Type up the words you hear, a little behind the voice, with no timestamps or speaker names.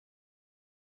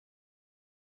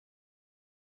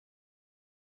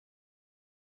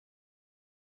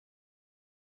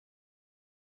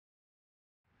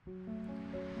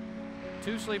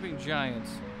Two sleeping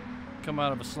giants come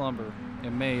out of a slumber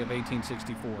in May of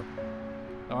 1864.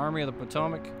 The Army of the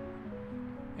Potomac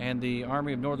and the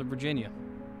Army of Northern Virginia.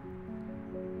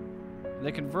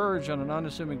 They converge on an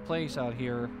unassuming place out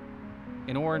here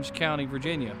in Orange County,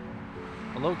 Virginia,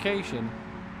 a location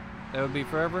that would be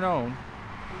forever known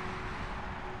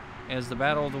as the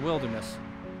Battle of the Wilderness.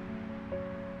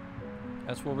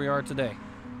 That's where we are today.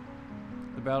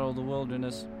 The Battle of the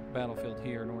Wilderness battlefield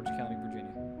here in Orange County, Virginia.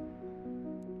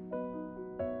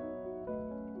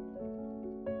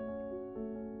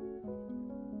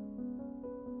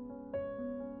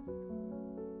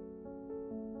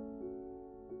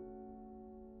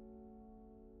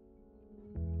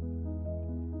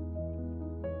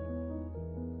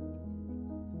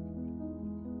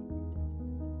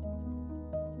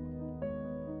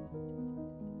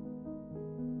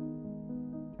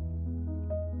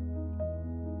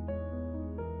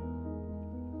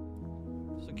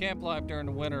 So camp life during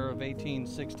the winter of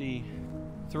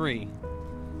 1863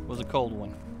 was a cold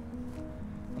one.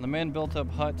 And the men built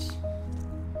up huts,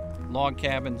 log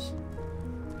cabins,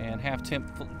 and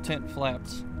half-tent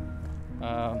flats,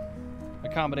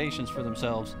 accommodations for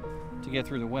themselves to get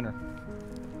through the winter.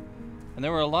 And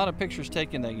there were a lot of pictures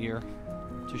taken that year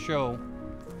to show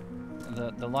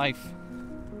the life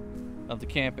of the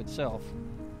camp itself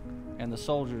and the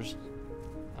soldiers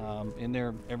in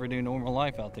their everyday normal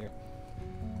life out there.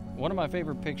 One of my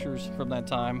favorite pictures from that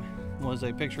time was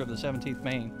a picture of the 17th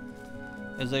Maine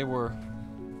as they were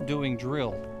doing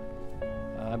drill.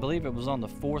 I believe it was on the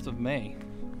 4th of May,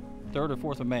 3rd or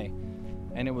 4th of May,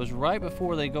 and it was right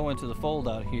before they go into the fold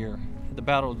out here at the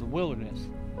Battle of the Wilderness.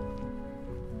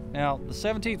 Now, the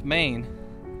 17th Maine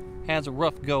has a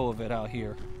rough go of it out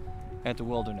here at the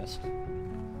Wilderness.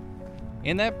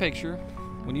 In that picture,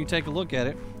 when you take a look at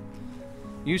it,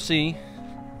 you see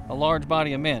a large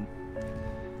body of men.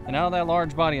 And out of that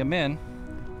large body of men,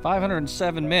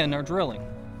 507 men are drilling.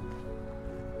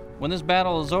 When this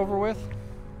battle is over with,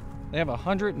 they have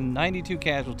 192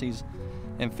 casualties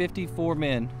and 54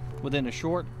 men within a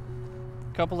short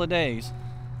couple of days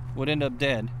would end up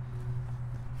dead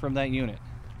from that unit.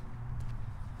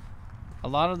 A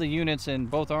lot of the units in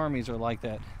both armies are like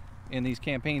that in these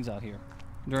campaigns out here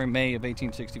during May of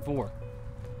 1864.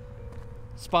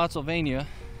 Spotsylvania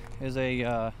is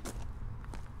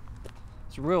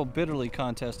it's a real bitterly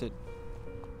contested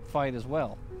fight as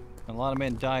well. And a lot of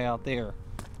men die out there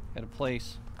at a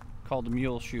place called the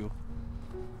Mule Shoe.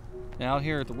 And out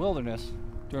here at the Wilderness,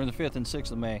 during the 5th and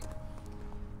 6th of May,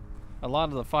 a lot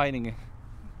of the fighting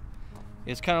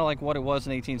is kind of like what it was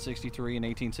in 1863 and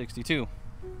 1862.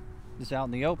 It's out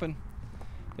in the open.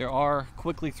 There are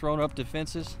quickly thrown up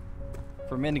defenses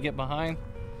for men to get behind,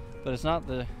 but it's not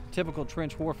the typical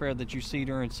trench warfare that you see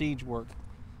during siege work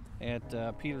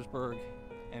at Petersburg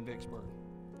and Vicksburg.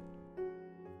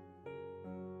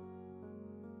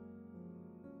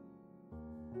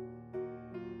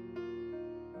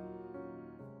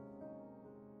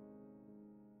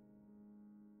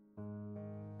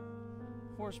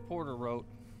 Horace Porter wrote,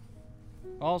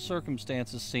 "All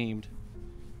circumstances seemed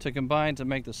to combine to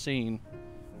make the scene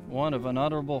one of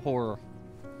unutterable horror.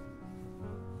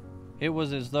 It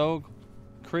was as though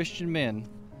Christian men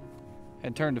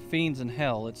had turned to fiends, and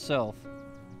hell itself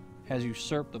has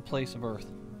usurped the place of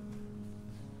earth."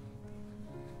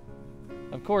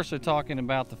 Of course, they're talking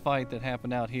about the fight that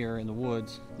happened out here in the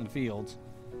woods and fields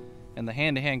and the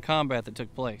hand-to-hand combat that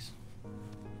took place.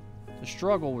 The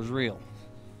struggle was real.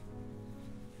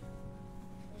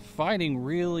 Fighting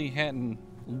really hadn't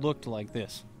looked like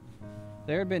this.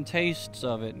 There had been tastes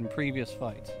of it in previous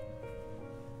fights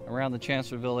around the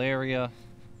Chancellorsville area,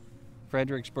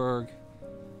 Fredericksburg,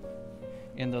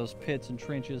 in those pits and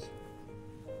trenches,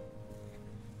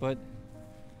 but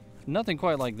nothing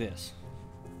quite like this.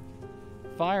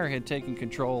 Fire had taken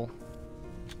control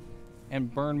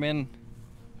and burned men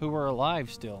who were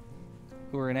alive still,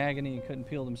 who were in agony and couldn't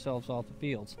peel themselves off the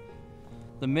fields.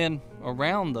 The men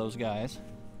around those guys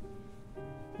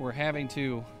were having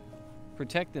to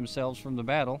protect themselves from the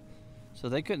battle, so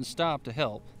they couldn't stop to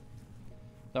help.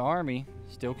 The army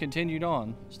still continued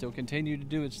on, still continued to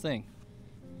do its thing,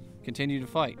 continued to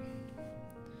fight.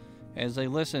 As they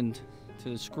listened to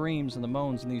the screams and the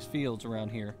moans in these fields around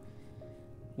here,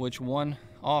 which one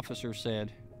officer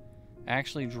said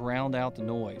actually drowned out the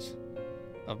noise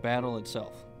of battle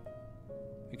itself.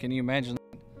 And can you imagine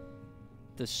that?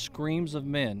 The screams of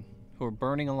men who were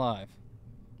burning alive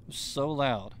was so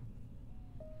loud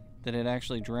that it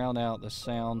actually drowned out the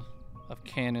sound of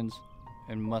cannons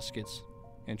and muskets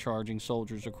and charging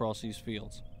soldiers across these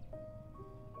fields.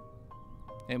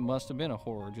 It must have been a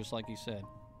horror, just like he said.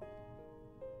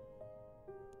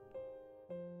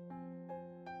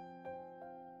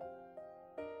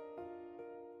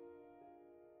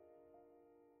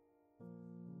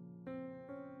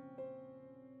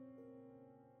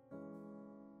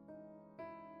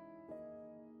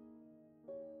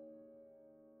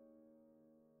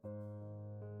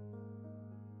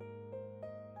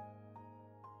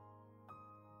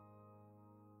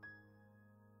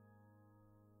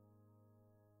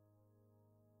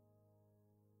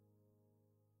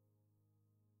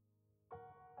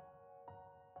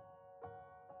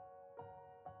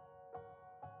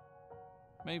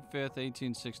 May 5th,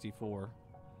 1864.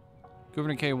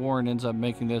 Gouverneur K. Warren ends up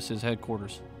making this his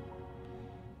headquarters.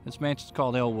 This mansion is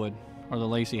called Elwood, or the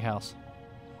Lacey House.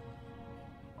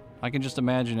 I can just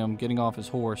imagine him getting off his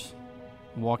horse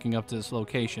and walking up to this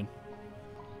location,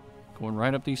 going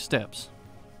right up these steps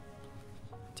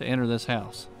to enter this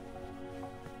house.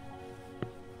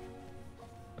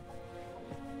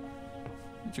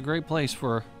 It's a great place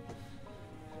for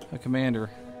a commander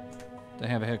to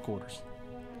have a headquarters.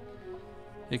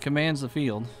 It commands the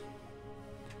field.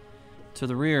 To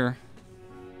the rear,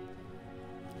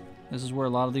 this is where a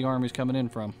lot of the army's coming in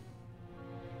from.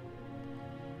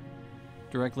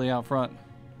 Directly out front,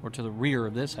 or to the rear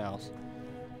of this house,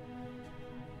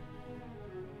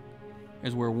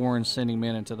 is where Warren's sending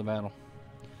men into the battle.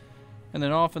 And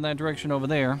then off in that direction over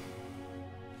there,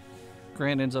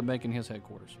 Grant ends up making his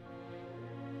headquarters.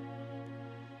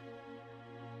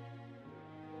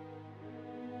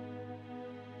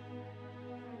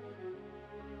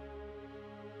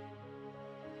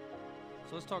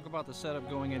 So let's talk about the setup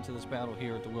going into this battle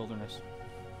here at the Wilderness.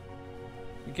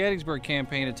 The Gettysburg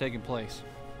campaign had taken place.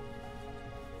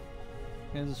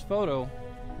 In this photo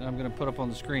that I'm going to put up on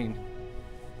the screen,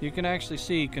 you can actually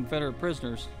see Confederate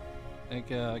prisoners like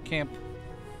Camp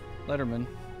Letterman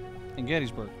in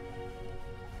Gettysburg.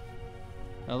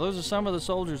 Now those are some of the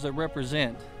soldiers that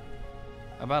represent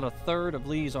about a third of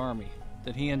Lee's army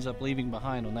that he ends up leaving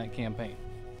behind on that campaign.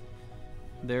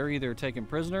 They're either taken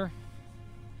prisoner,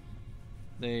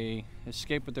 they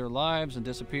escape with their lives and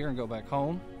disappear and go back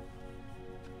home,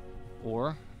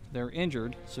 or they're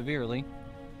injured severely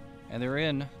and they're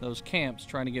in those camps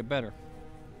trying to get better.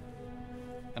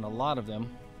 And a lot of them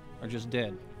are just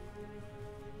dead.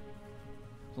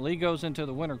 Lee goes into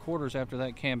the winter quarters after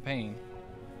that campaign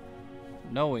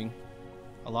knowing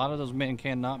a lot of those men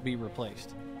cannot be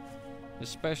replaced,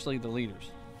 especially the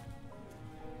leaders.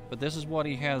 But this is what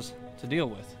he has to deal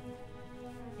with.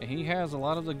 And he has a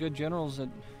lot of the good generals that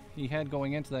he had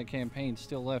going into that campaign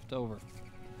still left over.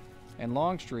 And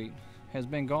Longstreet has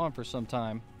been gone for some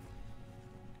time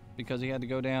because he had to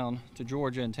go down to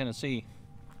Georgia and Tennessee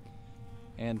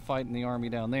and fight in the army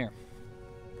down there.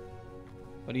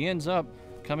 But he ends up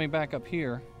coming back up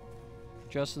here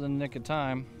just in the nick of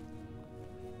time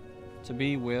to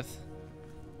be with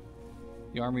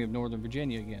the Army of Northern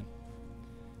Virginia again.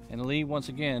 And Lee once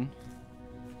again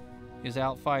is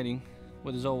out fighting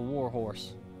with his old war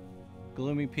horse,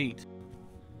 Gloomy Pete,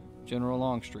 General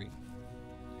Longstreet.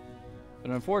 But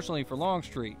unfortunately for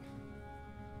Longstreet,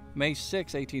 May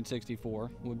 6, 1864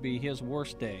 would be his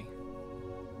worst day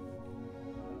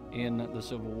in the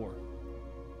Civil War,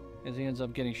 as he ends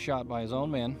up getting shot by his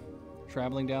own men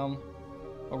traveling down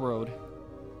a road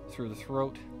through the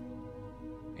throat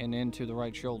and into the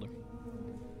right shoulder.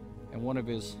 And one of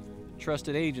his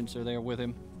trusted agents are there with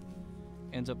him,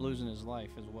 ends up losing his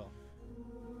life as well.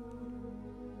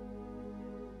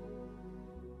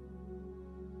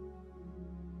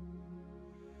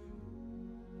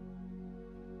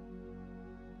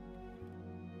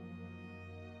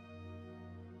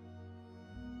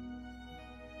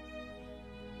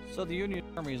 So the Union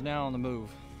Army is now on the move.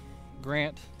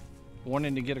 Grant,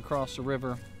 wanting to get across the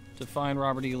river to find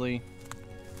Robert E. Lee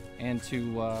and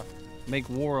to make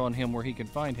war on him where he could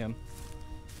find him,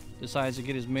 decides to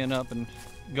get his men up and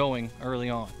going early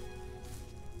on.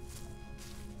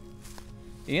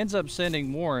 He ends up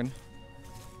sending Warren,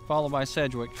 followed by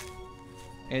Sedgwick,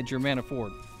 at Germanna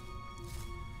Ford.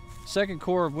 2nd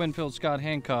Corps of Winfield Scott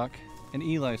Hancock and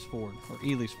Ely's Ford, or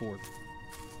Ely's Ford.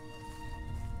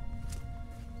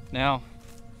 Now,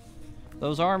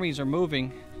 those armies are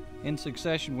moving in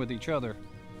succession with each other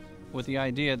with the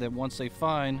idea that once they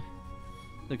find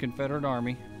the Confederate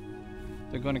Army,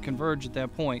 they're going to converge at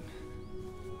that point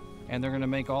and they're going to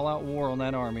make all-out war on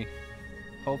that army,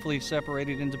 hopefully separate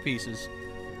it into pieces,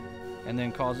 and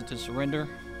then cause it to surrender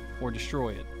or destroy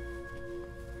it.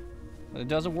 But it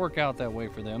doesn't work out that way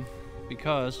for them,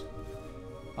 because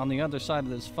on the other side of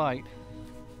this fight,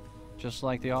 just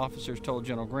like the officers told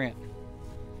General Grant,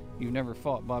 you've never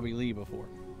fought Bobby Lee before.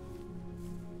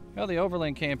 Well, the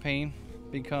Overland Campaign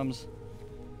becomes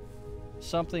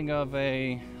something of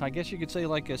a, I guess you could say,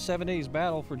 like a 7 days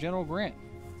battle for General Grant.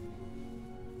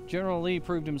 General Lee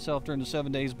proved himself during the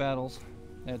 7 days battles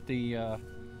at the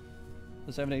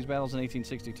 7 days battles in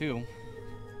 1862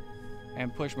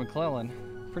 and pushed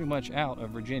McClellan pretty much out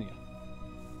of Virginia.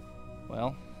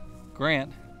 Well,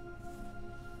 Grant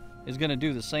is going to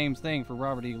do the same thing for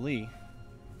Robert E. Lee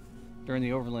during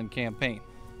the Overland Campaign.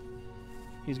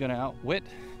 He's going to outwit,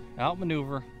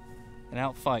 outmaneuver, and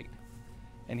outfight.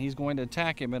 And he's going to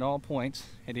attack him at all points,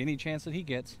 at any chance that he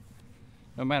gets,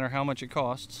 no matter how much it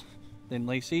costs, then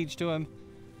lay siege to him,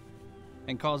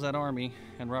 and caused that army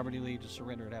and Robert E. Lee to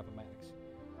surrender at Appomattox.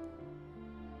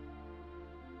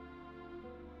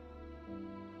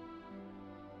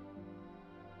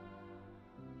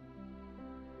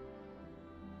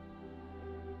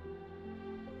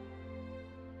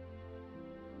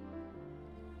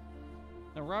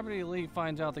 Now Robert E. Lee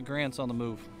finds out that Grant's on the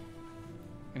move,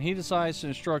 and he decides to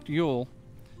instruct Ewell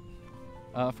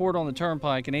forward on the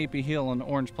turnpike in AP Hill and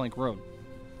Orange Plank Road.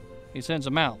 He sends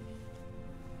him out.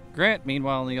 Grant,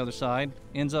 meanwhile, on the other side,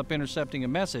 ends up intercepting a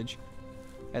message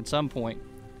at some point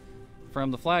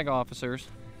from the flag officers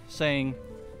saying,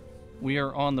 "We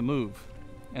are on the move,"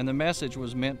 and the message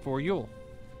was meant for Ewell.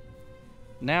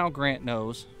 Now Grant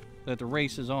knows that the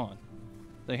race is on.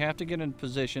 They have to get in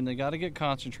position, they got to get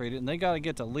concentrated, and they got to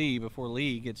get to Lee before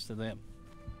Lee gets to them.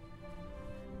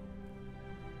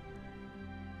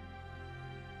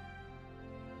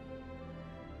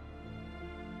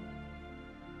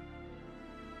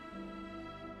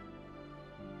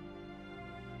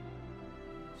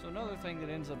 So another thing that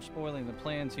ends up spoiling the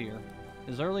plans here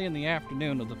is early in the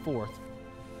afternoon of the 4th,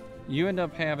 you end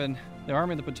up having the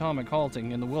Army of the Potomac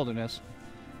halting in the wilderness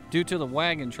due to the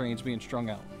wagon trains being strung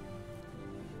out.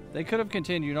 They could have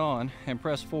continued on and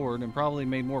pressed forward and probably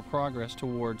made more progress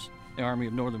towards the Army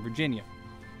of Northern Virginia.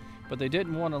 But they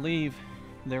didn't want to leave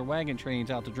their wagon trains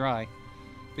out to dry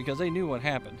because they knew what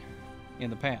happened in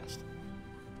the past.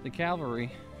 The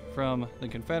cavalry from the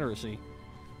Confederacy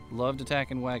loved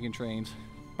attacking wagon trains,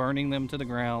 burning them to the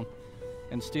ground,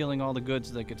 and stealing all the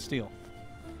goods they could steal.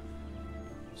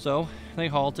 So they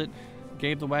halted,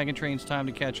 gave the wagon trains time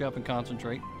to catch up and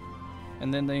concentrate,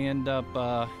 and then they end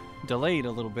up delayed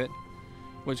a little bit,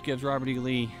 which gives Robert E.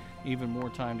 Lee even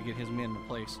more time to get his men in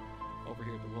place over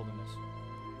here at the wilderness.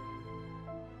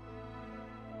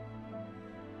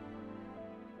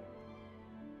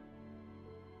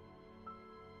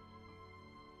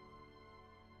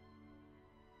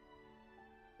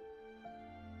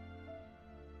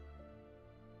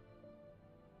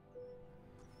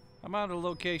 I'm at a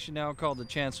location now called the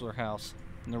Chancellor House,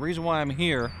 and the reason why I'm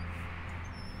here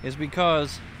is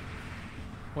because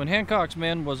when Hancock's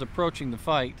men was approaching the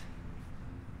fight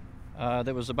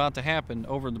that was about to happen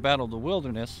over the Battle of the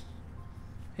Wilderness,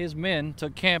 his men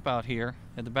took camp out here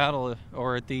at the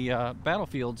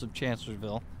battlefields of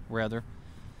Chancellorsville, rather,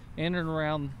 in and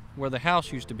around where the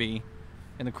house used to be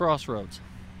in the crossroads.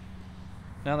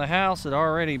 Now the house had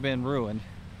already been ruined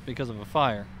because of a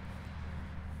fire,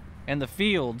 and the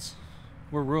fields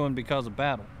were ruined because of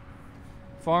battle.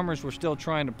 Farmers were still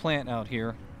trying to plant out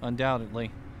here,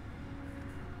 undoubtedly.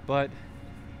 But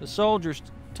the soldiers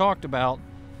talked about,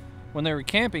 when they were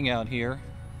camping out here,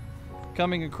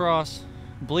 coming across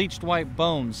bleached white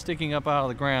bones sticking up out of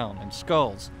the ground and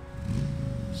skulls.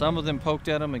 Some of them poked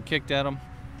at them and kicked at them,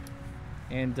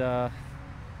 and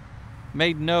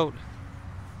made note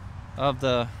of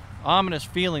the ominous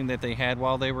feeling that they had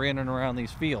while they were in and around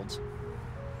these fields.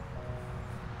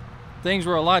 Things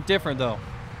were a lot different though.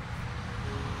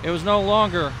 It was no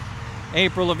longer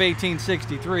April of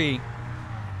 1863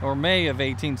 or May of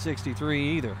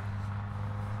 1863 either.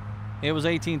 It was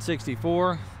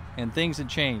 1864, and things had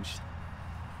changed.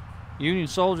 Union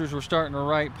soldiers were starting to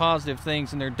write positive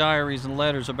things in their diaries and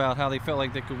letters about how they felt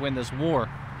like they could win this war.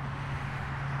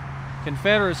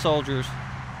 Confederate soldiers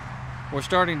were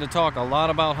starting to talk a lot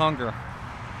about hunger,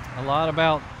 a lot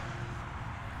about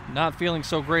not feeling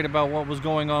so great about what was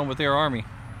going on with their army.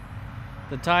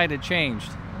 The tide had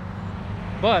changed.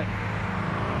 But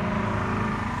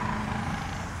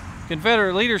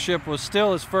Confederate leadership was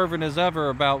still as fervent as ever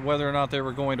about whether or not they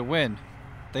were going to win.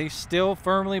 They still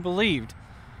firmly believed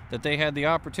that they had the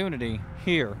opportunity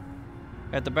here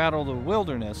at the Battle of the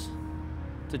Wilderness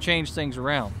to change things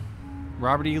around.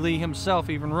 Robert E. Lee himself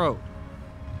even wrote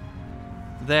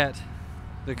that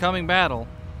the coming battle,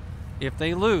 if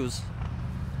they lose,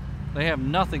 they have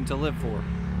nothing to live for.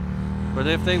 But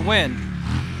if they win,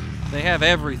 they have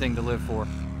everything to live for.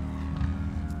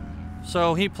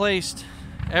 So he placed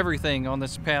everything on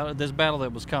this battle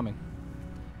that was coming.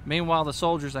 Meanwhile, the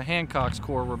soldiers of Hancock's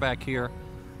Corps were back here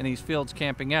in these fields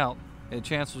camping out at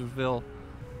Chancellorsville,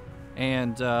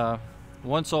 and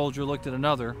one soldier looked at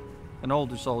another, an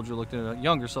older soldier looked at a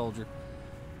younger soldier,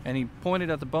 and he pointed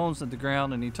at the bones at the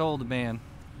ground and he told the man,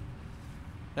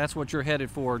 "That's what you're headed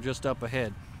for, just up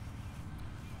ahead."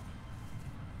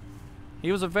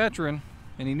 He was a veteran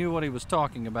and he knew what he was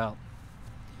talking about.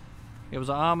 It was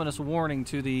an ominous warning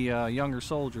to the younger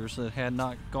soldiers that had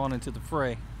not gone into the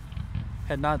fray,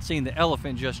 had not seen the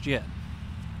elephant just yet.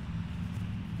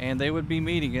 And they would be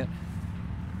meeting it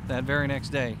that very next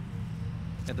day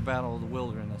at the Battle of the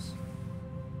Wilderness.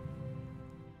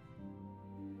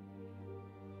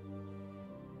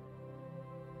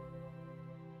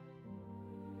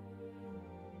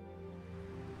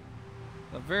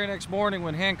 very next morning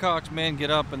when Hancock's men get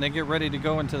up and they get ready to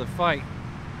go into the fight,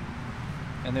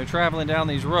 and they're traveling down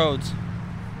these roads,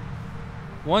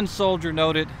 one soldier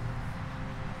noted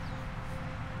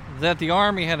that the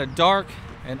army had a dark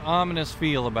and ominous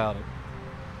feel about it.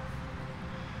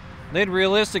 They'd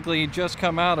realistically just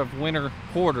come out of winter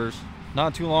quarters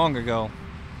not too long ago,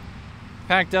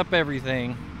 packed up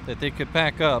everything that they could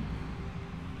pack up,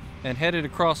 and headed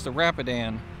across the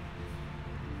Rapidan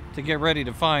to get ready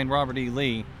to find Robert E.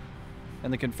 Lee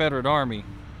and the Confederate Army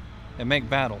and make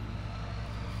battle.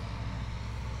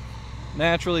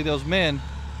 Naturally, those men,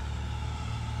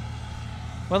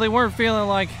 well, they weren't feeling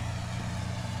like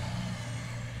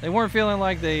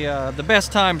the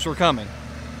best times were coming.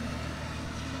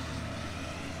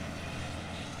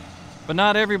 But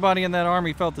not everybody in that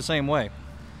army felt the same way.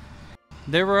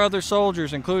 There were other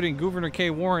soldiers, including Governor K.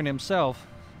 Warren himself,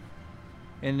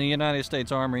 in the United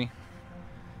States Army.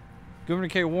 Governor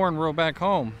K. Warren wrote back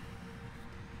home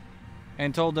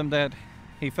and told them that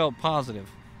he felt positive.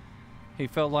 He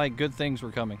felt like good things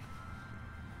were coming,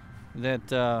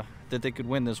 that they could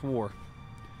win this war.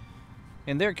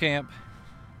 In their camp,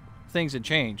 things had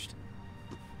changed.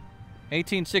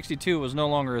 1862 was no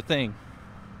longer a thing.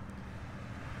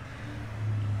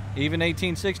 Even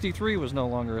 1863 was no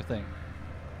longer a thing.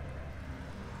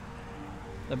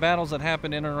 The battles that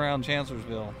happened in and around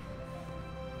Chancellorsville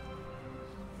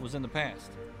was in the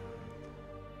past.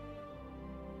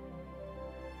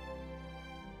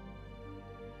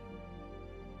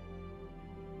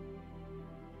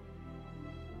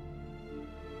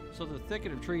 So the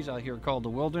thicket of trees out here called the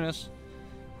wilderness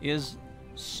is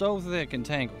so thick and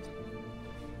tangled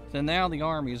that now the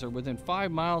armies are within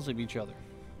 5 miles of each other.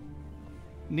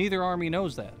 Neither army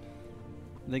knows that.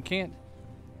 They can't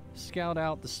scout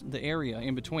out the area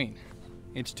in between.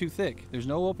 It's too thick. There's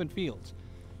no open fields.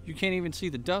 You can't even see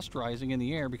the dust rising in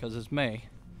the air because it's May.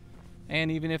 And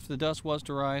even if the dust was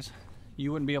to rise,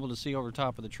 you wouldn't be able to see over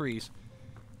top of the trees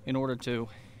in order to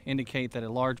indicate that a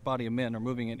large body of men are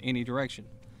moving in any direction.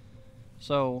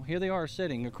 So here they are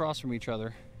sitting across from each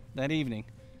other that evening,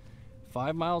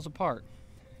 5 miles apart,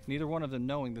 neither one of them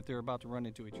knowing that they're about to run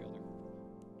into each other.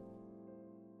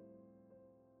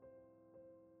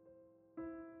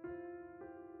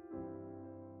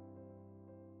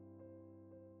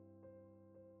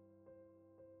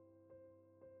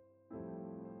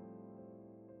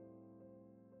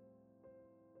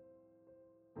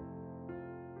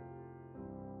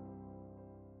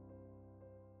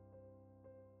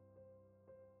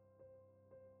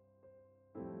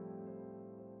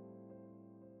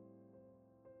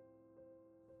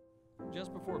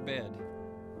 Just before bed,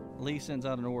 Lee sends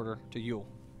out an order to Ewell,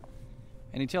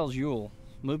 and he tells Ewell,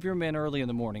 move your men early in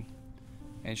the morning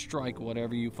and strike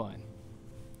whatever you find.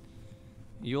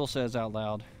 Ewell says out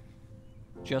loud,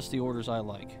 just the orders I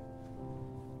like.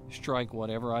 Strike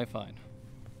whatever I find.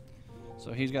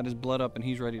 So he's got his blood up and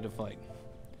he's ready to fight.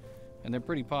 And they're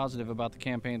pretty positive about the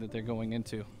campaign that they're going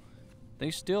into.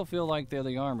 They still feel like they're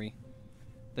the army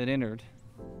that entered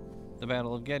the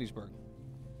Battle of Gettysburg,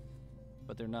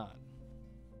 but they're not.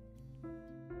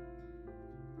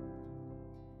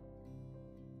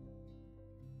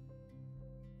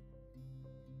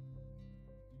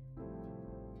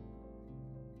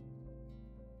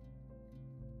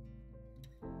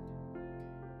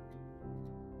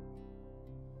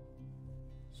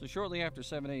 So shortly after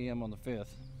 7 a.m. on the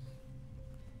 5th,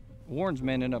 Warren's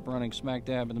men end up running smack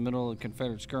dab in the middle of the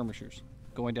Confederate skirmishers,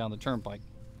 going down the turnpike.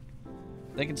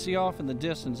 They can see off in the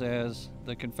distance as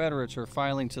the Confederates are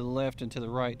filing to the left and to the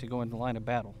right to go into line of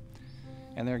battle.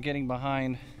 And they're getting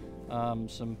behind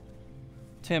some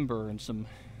timber and some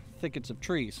thickets of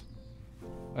trees.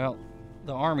 Well,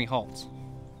 the army halts.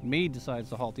 Meade decides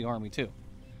to halt the army too,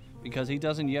 because he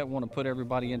doesn't yet want to put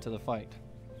everybody into the fight.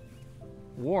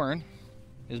 Warren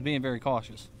is being very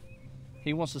cautious.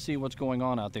 He wants to see what's going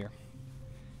on out there.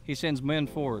 He sends men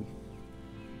forward.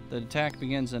 The attack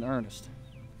begins in earnest.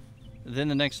 Then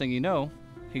the next thing you know,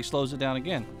 he slows it down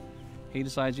again. He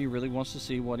decides he really wants to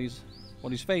see what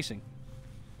he's facing.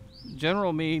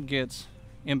 General Meade gets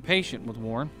impatient with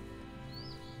Warren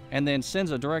and then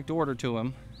sends a direct order to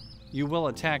him, you will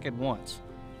attack at once.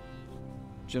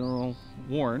 General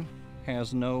Warren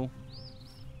has no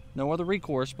other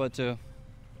recourse but to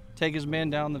take his men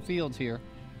down the fields here,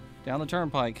 down the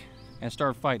turnpike, and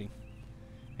start fighting.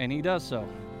 And he does so,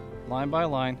 line by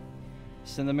line,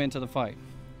 send them into the fight.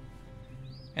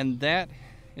 And that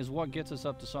is what gets us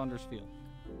up to Saunders Field.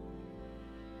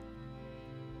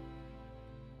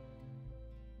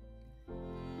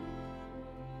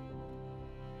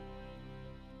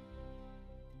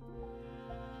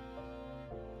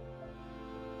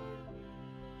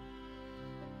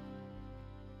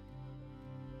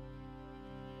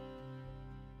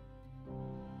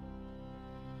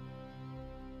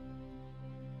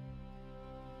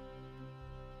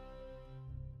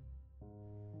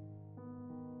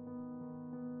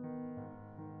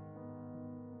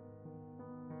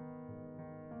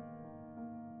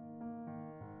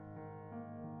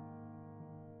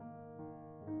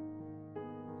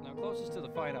 Closest to the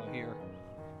fight out here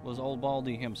was old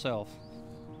Baldy himself,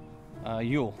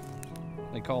 Ewell.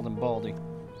 They called him Baldy.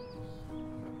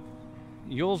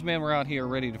 Ewell's men were out here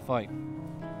ready to fight,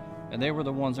 and they were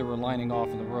the ones that were lining off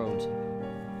in the roads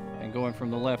and going from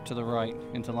the left to the right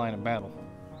into line of battle.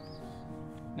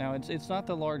 Now it's not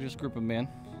the largest group of men,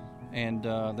 and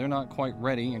they're not quite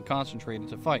ready and concentrated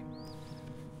to fight.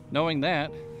 Knowing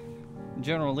that,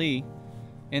 General Lee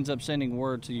ends up sending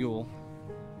word to Ewell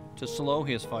to slow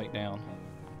his fight down,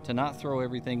 to not throw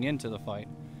everything into the fight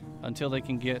until they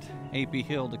can get A.P.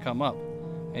 Hill to come up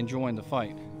and join the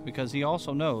fight, because he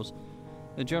also knows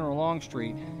that General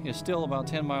Longstreet is still about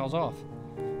 10 miles off.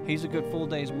 He's a good full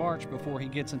day's march before he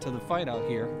gets into the fight out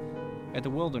here at the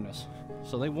Wilderness.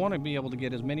 So they want to be able to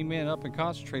get as many men up and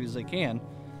concentrate as they can,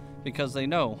 because they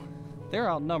know they're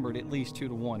outnumbered at least 2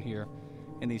 to 1 here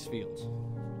in these fields.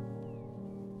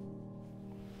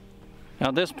 Now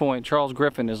at this point, Charles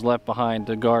Griffin is left behind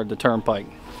to guard the turnpike.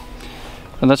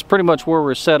 And that's pretty much where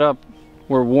we're set up,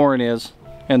 where Warren is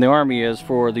and the Army is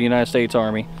for the United States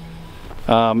Army,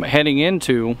 heading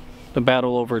into the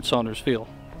battle over at Saunders Field.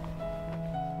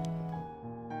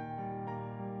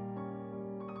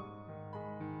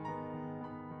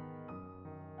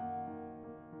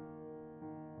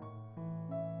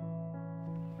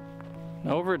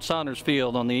 Now over at Saunders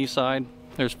Field on the east side,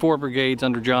 there's 4 brigades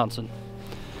under Johnson.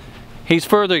 He's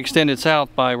further extended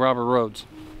south by Robert Rodes.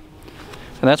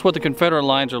 And that's what the Confederate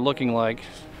lines are looking like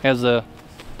as the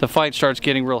fight starts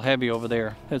getting real heavy over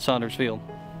there at Saunders Field.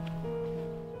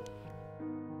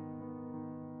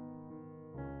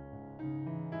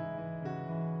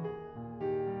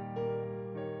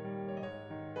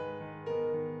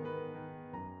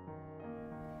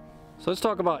 So let's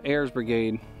talk about Ayres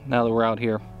Brigade now that we're out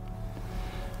here.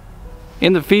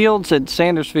 In the fields at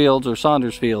Sanders Fields or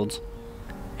Saunders Fields,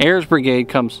 Ayres Brigade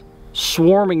comes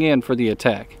swarming in for the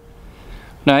attack.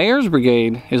 Now Ayres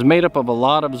Brigade is made up of a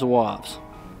lot of Zouaves.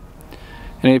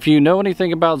 And if you know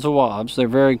anything about Zouaves, they're a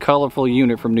very colorful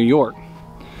unit from New York.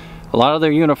 A lot of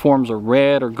their uniforms are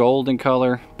red or gold in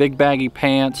color, big baggy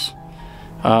pants.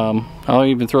 I'll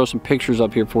even throw some pictures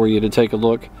up here for you to take a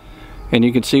look, and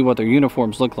you can see what their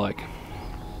uniforms look like.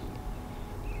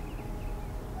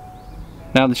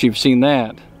 Now that you've seen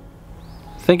that,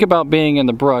 think about being in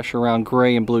the brush around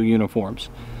gray and blue uniforms.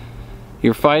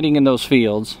 You're fighting in those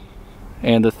fields,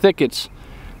 and the thickets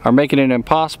are making it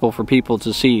impossible for people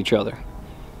to see each other.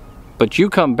 But you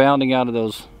come bounding out of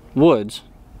those woods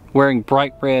wearing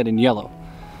bright red and yellow.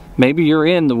 Maybe you're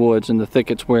in the woods and the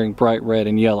thickets wearing bright red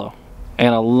and yellow,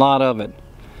 and a lot of it.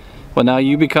 Well, now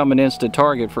you become an instant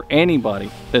target for anybody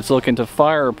that's looking to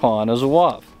fire upon a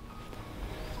Zouave.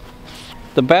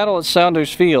 The battle at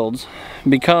Saunders Fields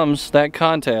becomes that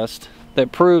contest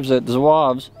that proves that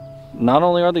Zouaves, not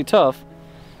only are they tough,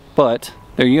 but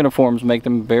their uniforms make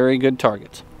them very good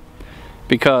targets.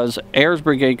 Because Ayres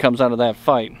Brigade comes out of that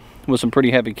fight with some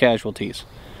pretty heavy casualties.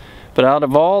 But out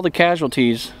of all the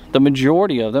casualties, the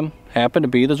majority of them happen to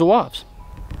be the Zouaves.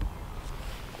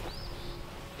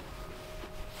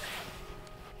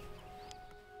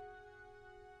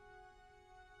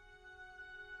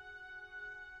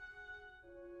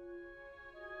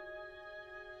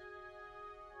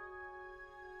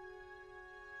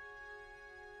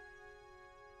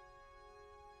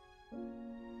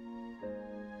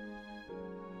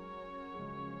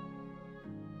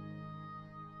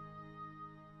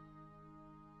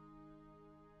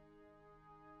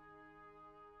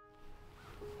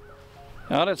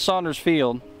 Out at Saunders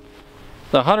Field,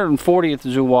 the 140th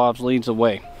Zouaves leads the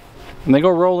way, and they go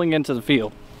rolling into the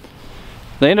field.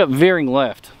 They end up veering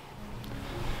left.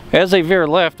 As they veer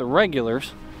left, the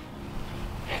regulars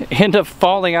end up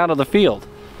falling out of the field.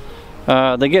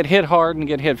 They get hit hard and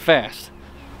get hit fast,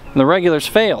 and the regulars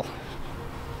fail.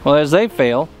 Well, as they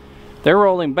fail, they're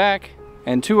rolling back,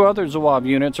 and 2 other Zouave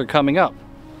units are coming up.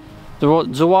 The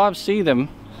Zouaves see them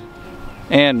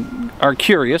and are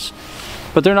curious,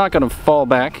 but they're not going to fall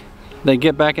back. They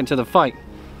get back into the fight.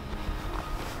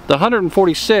 The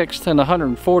 146th and the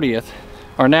 140th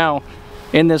are now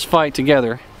in this fight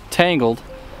together, tangled,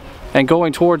 and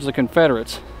going towards the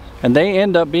Confederates. And they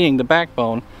end up being the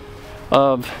backbone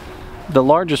of the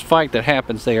largest fight that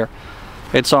happens there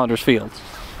at Saunders Field.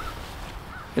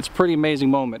 It's a pretty amazing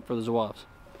moment for the Zouaves.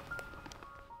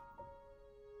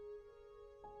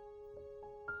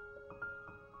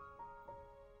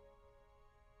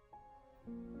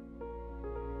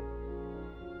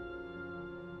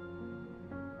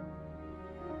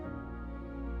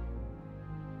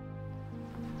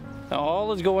 Now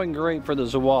all is going great for the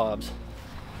Zouaves,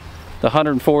 the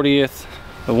 140th,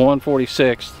 the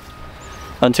 146th,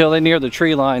 until they near the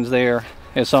tree lines there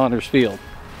at Saunders Field.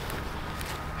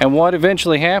 And what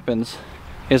eventually happens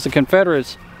is the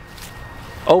Confederates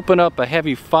open up a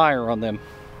heavy fire on them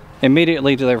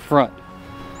immediately to their front,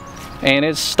 and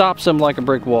it stops them like a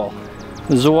brick wall.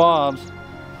 The Zouaves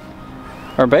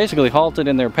are basically halted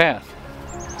in their path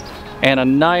and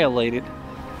annihilated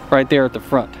right there at the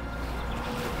front.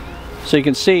 So you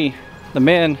can see the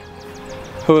men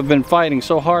who have been fighting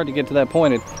so hard to get to that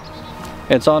point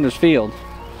at Saunders Field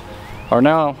are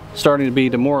now starting to be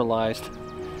demoralized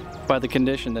by the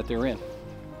condition that they're in.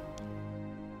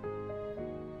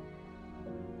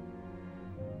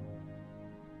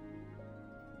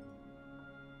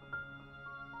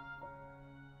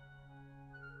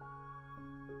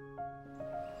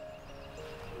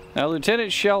 Now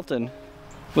Lieutenant Shelton,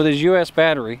 with his U.S.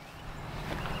 battery,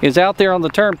 is out there on the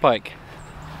turnpike.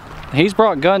 He's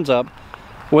brought guns up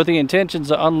with the intentions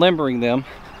of unlimbering them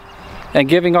and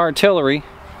giving artillery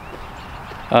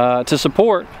to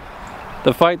support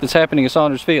the fight that's happening at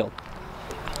Saunders Field.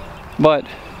 But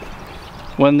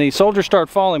when the soldiers start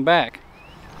falling back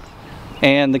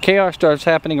and the chaos starts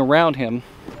happening around him,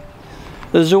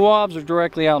 the Zouaves are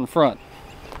directly out in front.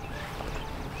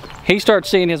 He starts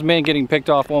seeing his men getting picked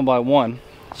off one by one,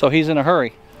 so he's in a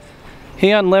hurry. He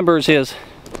unlimbers his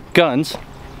guns,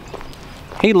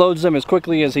 he loads them as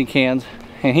quickly as he can,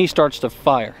 and he starts to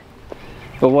fire.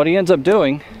 But what he ends up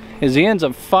doing is he ends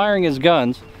up firing his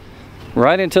guns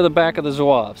right into the back of the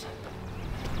Zouaves.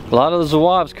 A lot of the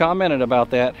Zouaves commented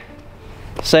about that,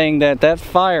 saying that that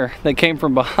fire that came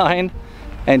from behind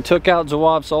and took out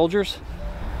Zouave soldiers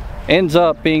ends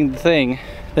up being the thing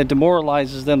that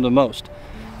demoralizes them the most,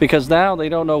 because now they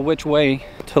don't know which way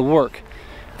to work.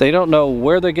 They don't know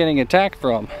where they're getting attacked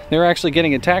from. They're actually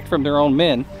getting attacked from their own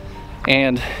men,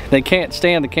 and they can't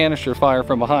stand the canister fire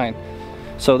from behind.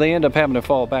 So they end up having to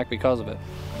fall back because of it.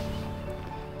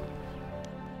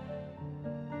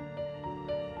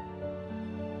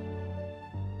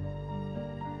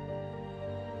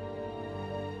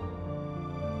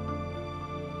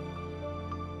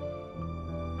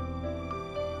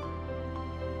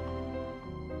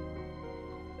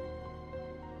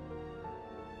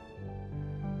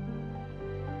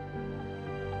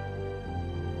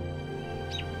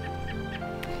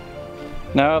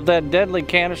 Now, of that deadly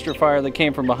canister fire that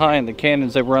came from behind, the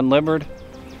cannons that were unlimbered,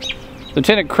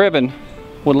 Lieutenant Cribben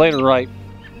would later write,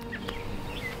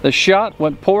 "The shot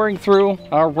went pouring through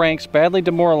our ranks, badly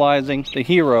demoralizing the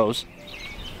heroes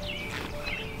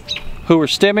who were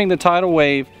stemming the tidal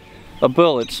wave of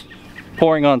bullets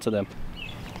pouring onto them."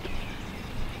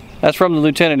 That's from the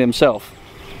lieutenant himself.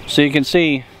 So you can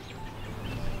see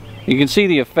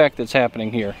the effect that's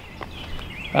happening here.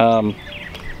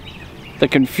 The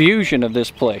confusion of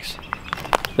this place,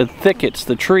 the thickets,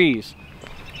 the trees,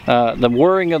 the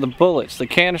whirring of the bullets, the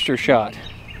canister shot,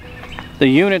 the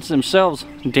units themselves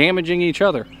damaging each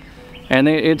other. And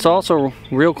it's also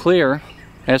real clear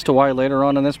as to why later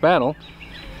on in this battle,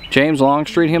 James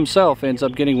Longstreet himself ends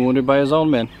up getting wounded by his own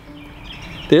men.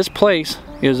 This place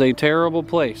is a terrible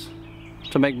place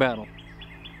to make battle.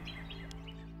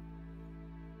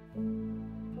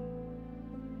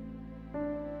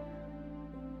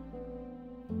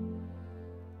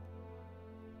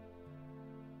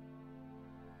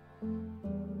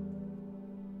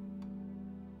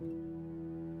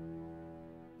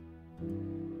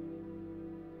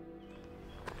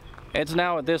 It's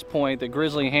now at this point that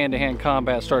grisly hand-to-hand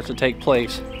combat starts to take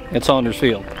place at Saunders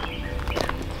Field.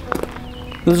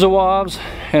 The Zouaves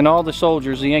and all the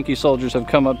soldiers, the Yankee soldiers, have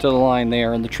come up to the line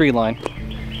there in the tree line,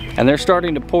 and they're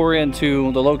starting to pour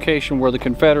into the location where the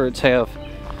Confederates have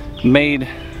made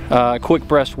quick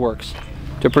breastworks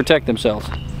to protect themselves.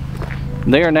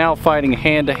 They are now fighting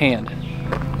hand-to-hand.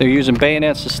 They're using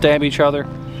bayonets to stab each other.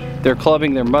 They're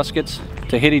clubbing their muskets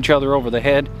to hit each other over the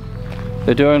head.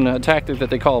 They're doing a tactic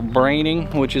that they call braining,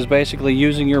 which is basically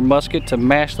using your musket to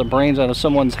mash the brains out of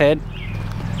someone's head.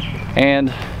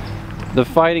 And the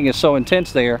fighting is so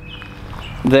intense there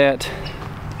that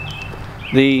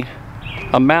the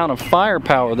amount of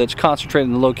firepower that's concentrated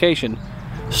in the location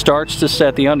starts to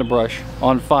set the underbrush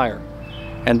on fire.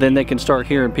 And then they can start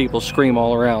hearing people scream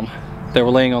all around. They were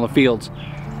laying on the fields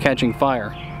catching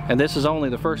fire. And this is only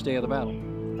the first day of the battle.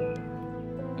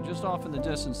 Just off in the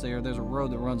distance there's a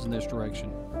road that runs in this direction.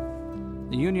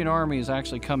 The Union Army is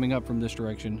actually coming up from this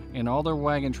direction, and all their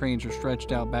wagon trains are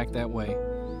stretched out back that way.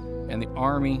 And the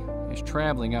Army is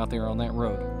traveling out there on that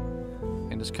road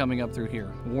and is coming up through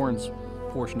here, Warren's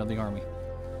portion of the Army.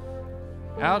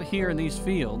 Out here in these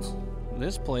fields,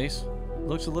 this place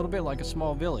looks a little bit like a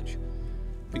small village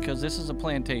because this is a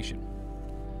plantation.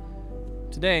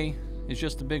 Today is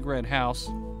just a big red house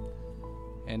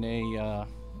and a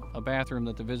a bathroom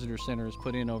that the visitor center has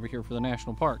put in over here for the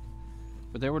national park.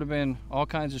 But there would have been all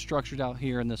kinds of structures out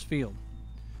here in this field.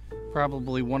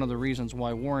 Probably one of the reasons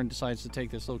why Warren decides to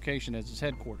take this location as his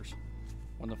headquarters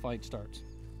when the fight starts.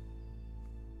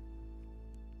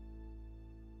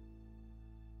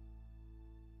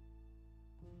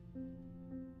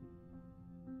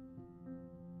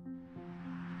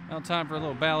 Now time for a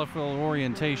little battlefield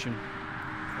orientation.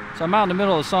 So I'm out in the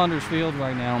middle of Saunders Field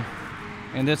right now,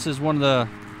 and this is one of the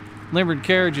limbered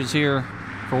carriages here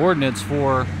for ordnance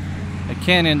for a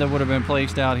cannon that would have been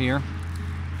placed out here.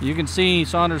 You can see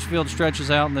Saunders Field stretches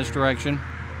out in this direction.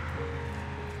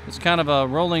 It's kind of a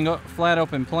rolling flat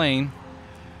open plain,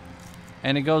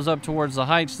 and it goes up towards the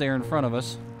heights there in front of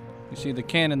us. You see the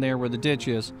cannon there where the ditch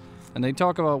is, and they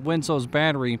talk about Winslow's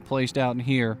battery placed out in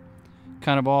here,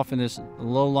 kind of off in this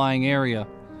low-lying area.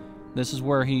 This is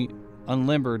where he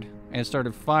unlimbered and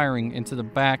started firing into the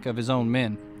back of his own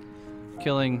men,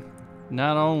 killing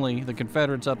not only the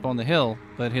Confederates up on the hill,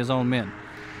 but his own men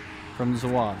from the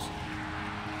Zouaves.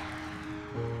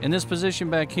 In this position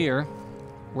back here,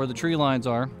 where the tree lines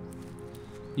are,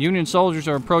 Union soldiers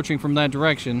are approaching from that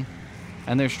direction,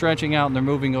 and they're stretching out and they're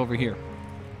moving over here.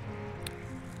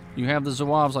 You have the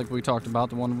Zouaves like we talked about,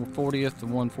 the 140th, the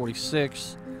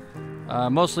 146th,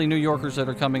 mostly New Yorkers that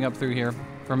are coming up through here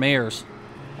from Ayers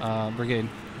Brigade.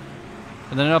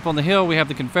 And then up on the hill we have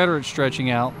the Confederates stretching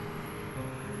out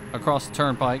across the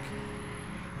turnpike.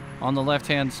 On the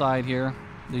left-hand side here,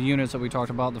 the units that we talked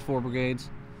about, the 4 brigades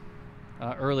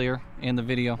earlier in the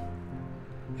video.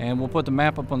 And we'll put the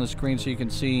map up on the screen so you can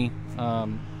see, you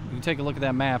can take a look at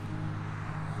that map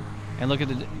and look at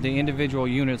the individual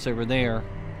units that were there.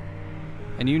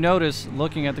 And you notice,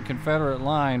 looking at the Confederate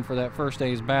line for that first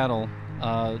day's battle,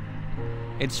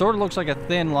 it sort of looks like a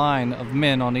thin line of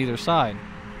men on either side.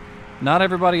 Not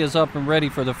everybody is up and ready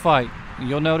for the fight.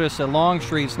 You'll notice that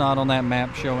Longstreet's not on that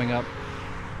map showing up,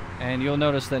 and you'll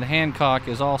notice that Hancock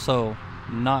is also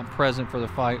not present for the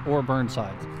fight, or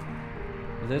Burnside.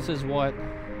 This is what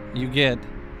you get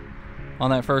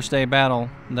on that first day battle,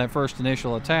 that first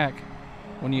initial attack,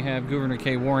 when you have Governor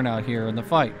K. Warren out here in the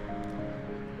fight.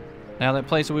 Now that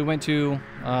place that we went to,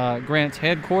 Grant's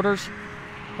headquarters,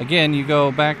 again, you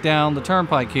go back down the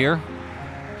turnpike here,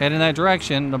 head in that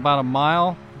direction, about a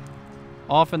mile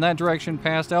off in that direction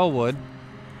past Elwood,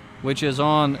 which is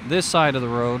on this side of the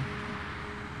road.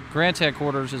 Grant's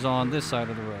headquarters is on this side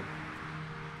of the road.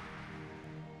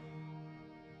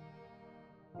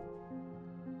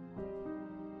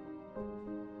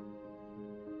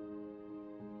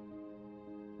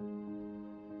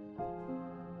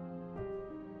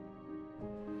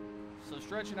 So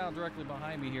stretching out directly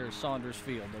behind me here is Saunders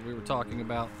Field that we were talking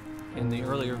about in the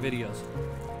earlier videos.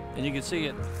 And you can see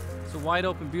it. It's a wide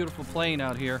open, beautiful plain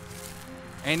out here.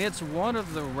 And it's one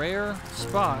of the rare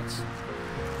spots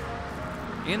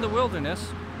in the wilderness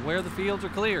where the fields are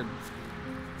cleared.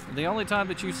 The only time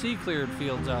that you see cleared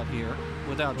fields out here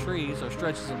without trees are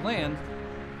stretches of land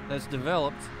that's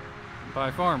developed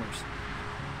by farmers.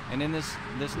 And in this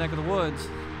neck of the woods,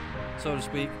 so to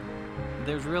speak,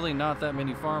 there's really not that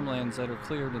many farmlands that are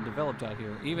cleared and developed out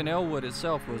here. Even Elwood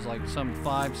itself was like some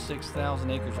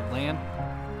 5,000–6,000 acres of land,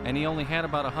 and he only had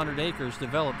about 100 acres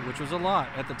developed, which was a lot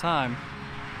at the time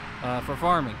for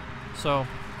farming. So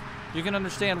you can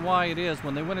understand why it is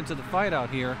when they went into the fight out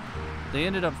here, they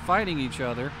ended up fighting each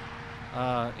other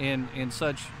in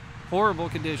such horrible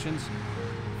conditions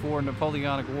for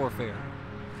Napoleonic warfare.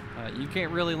 You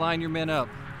can't really line your men up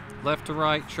left to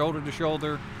right, shoulder to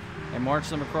shoulder, and march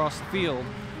them across the field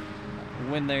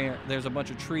when there's a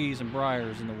bunch of trees and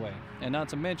briars in the way. And not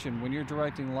to mention, when you're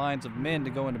directing lines of men to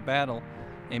go into battle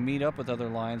and meet up with other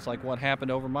lines, like what happened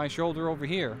over my shoulder over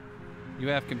here, you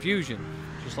have confusion,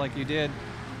 just like you did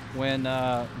when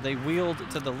they wheeled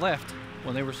to the left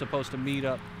when they were supposed to meet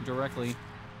up directly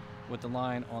with the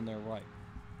line on their right.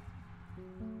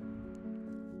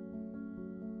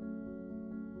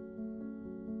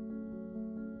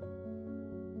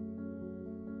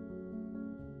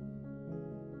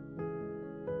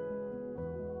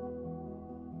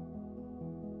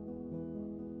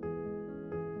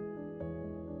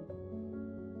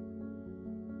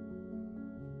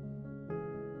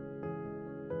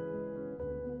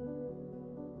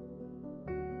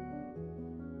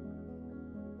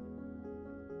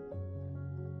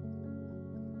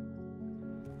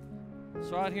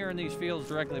 So out here in these fields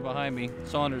directly behind me,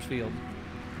 Saunders Field,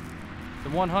 the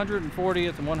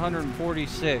 140th and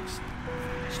 146th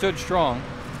stood strong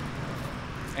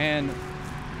and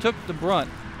took the brunt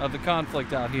of the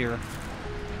conflict out here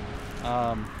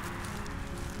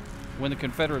when the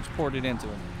Confederates poured it into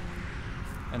it.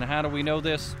 And how do we know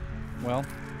this? Well,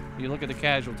 You look at the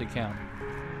casualty count.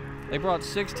 They brought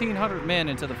 1,600 men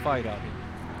into the fight out here.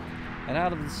 And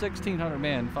out of the 1,600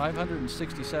 men,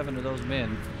 567 of those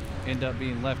men end up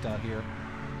being left out here,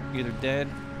 either dead,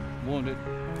 wounded,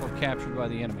 or captured by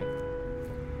the enemy.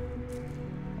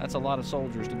 That's a lot of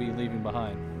soldiers to be leaving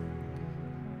behind.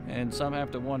 And some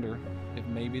have to wonder if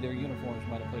maybe their uniforms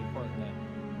might have played a part in that.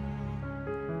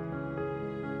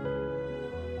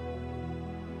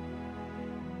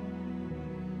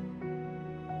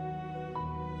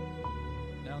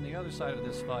 Now on the other side of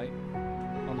this fight,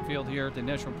 on the field here at the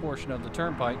initial portion of the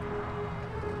turnpike,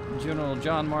 General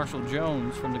John Marshall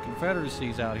Jones from the Confederacy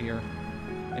is out here,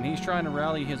 and he's trying to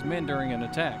rally his men during an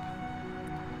attack.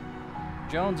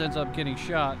 Jones ends up getting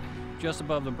shot just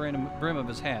above the brim of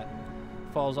his hat,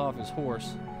 falls off his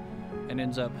horse, and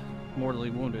ends up mortally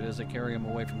wounded as they carry him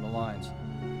away from the lines.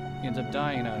 He ends up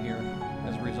dying out here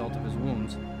as a result of his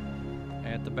wounds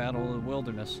at the Battle of the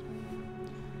Wilderness.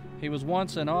 He was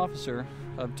once an officer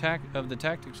of the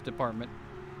Tactics Department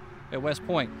at West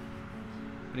Point,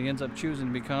 but he ends up choosing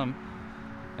to become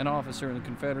an officer in the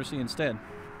Confederacy instead,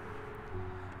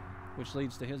 which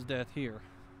leads to his death here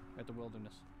at the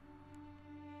Wilderness.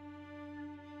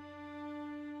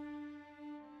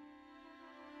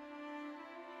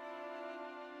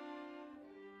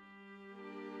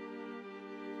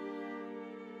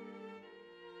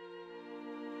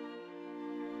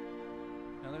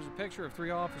 Now there's a picture of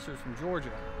 3 officers from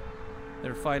Georgia that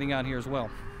are fighting out here as well.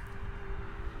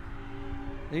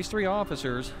 These 3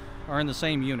 officers are in the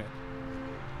same unit,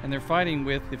 and they're fighting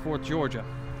with the 4th Georgia.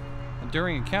 And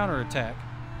during a counterattack,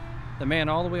 the man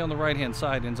all the way on the right-hand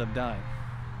side ends up dying.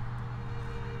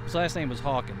 His last name was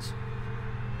Hawkins.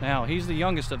 Now, he's the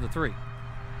youngest of the 3.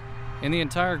 In the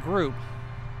entire group,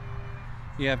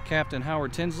 you have Captain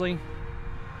Howard Tinsley,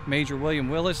 Major William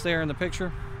Willis there in the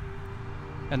picture,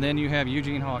 and then you have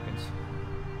Eugene Hawkins.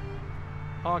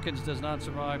 Hawkins does not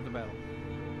survive the battle.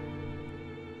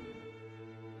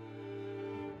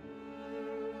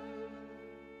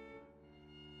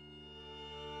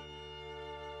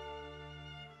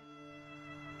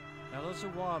 Now those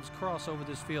Zouaves cross over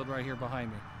this field right here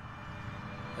behind me,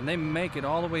 and they make it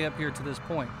all the way up here to this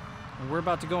point. And we're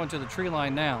about to go into the tree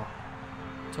line now,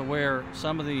 to where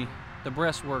some of the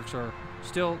breastworks are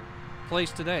still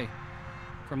placed today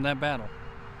from that battle.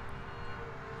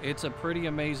 It's a pretty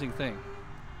amazing thing.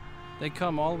 They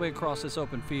come all the way across this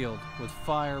open field with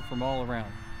fire from all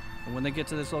around, and when they get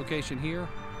to this location here,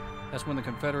 that's when the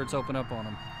Confederates open up on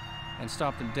them and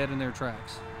stop them dead in their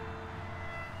tracks.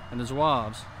 And the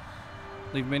Zouaves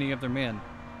leave many of their men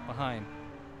behind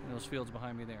in those fields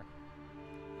behind me there.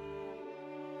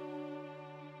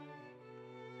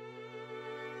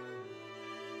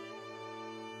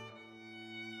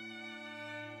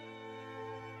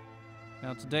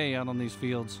 Now today out on these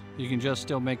fields, you can just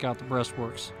still make out the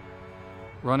breastworks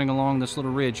running along this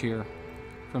little ridge here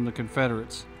from the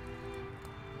Confederates.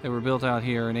 They were built out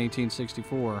here in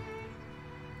 1864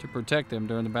 to protect them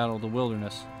during the Battle of the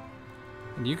Wilderness.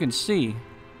 And you can see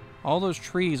all those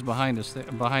trees behind us,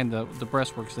 behind the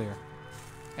breastworks there,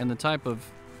 and the type of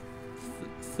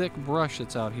thick brush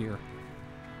that's out here.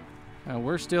 Now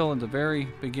we're still in the very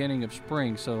beginning of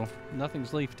spring, so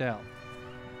nothing's leafed out.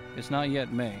 It's not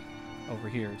yet May over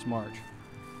here, it's March.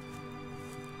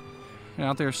 And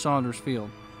out there's Saunders Field,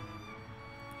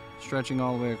 stretching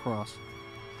all the way across.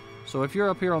 So if you're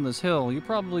up here on this hill, you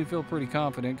probably feel pretty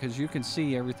confident because you can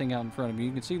see everything out in front of you.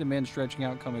 You can see the men stretching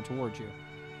out coming towards you.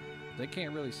 They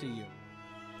can't really see you.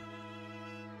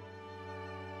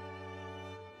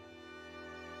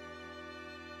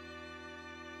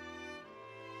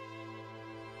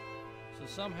 So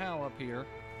somehow up here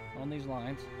on these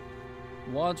lines,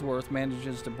 Wadsworth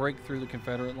manages to break through the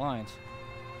Confederate lines.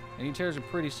 And he tears a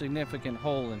pretty significant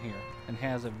hole in here and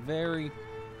has a very,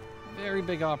 very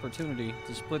big opportunity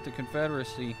to split the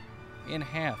Confederacy in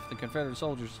half, the Confederate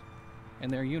soldiers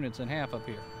and their units in half up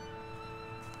here.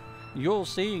 Ewell,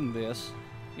 seeing this,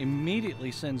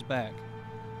 immediately sends back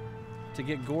to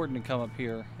get Gordon to come up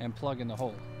here and plug in the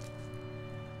hole,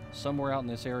 somewhere out in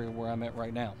this area where I'm at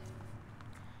right now.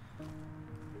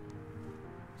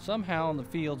 Somehow in the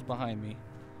fields behind me,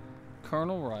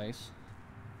 Colonel Rice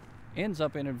ends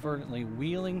up inadvertently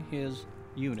wheeling his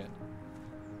unit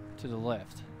to the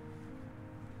left.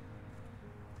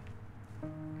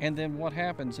 And then what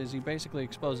happens is he basically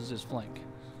exposes his flank.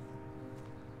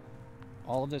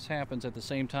 All of this happens at the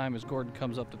same time as Gordon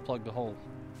comes up to plug the hole.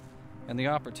 And the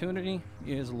opportunity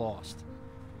is lost.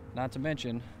 Not to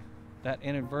mention, that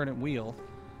inadvertent wheel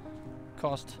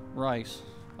cost Rice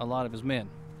a lot of his men.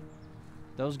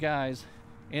 Those guys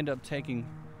end up taking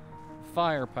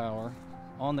firepower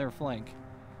on their flank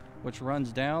which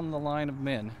runs down the line of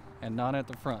men and not at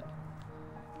the front.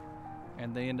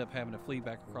 And they end up having to flee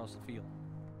back across the field.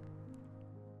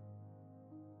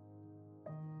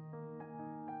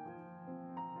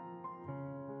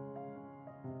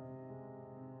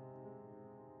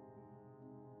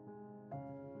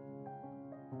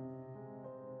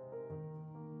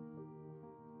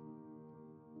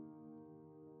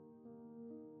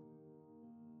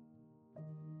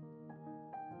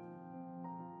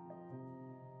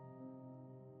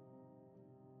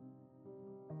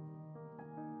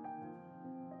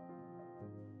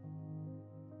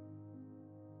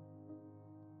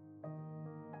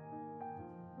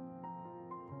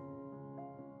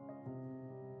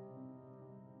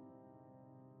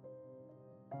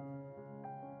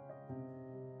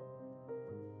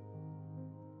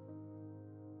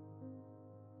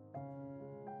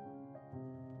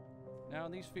 Now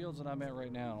in these fields that I'm at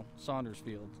right now, Saunders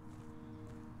Field,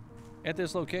 at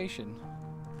this location,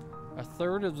 a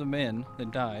third of the men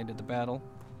that died at the Battle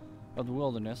of the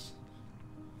Wilderness,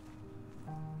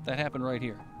 that happened right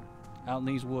here, out in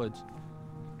these woods,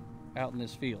 out in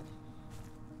this field.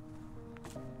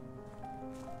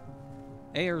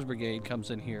 Ayers Brigade comes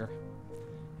in here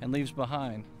and leaves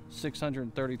behind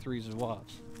 633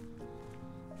 Zouaves.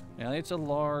 Now it's a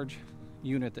large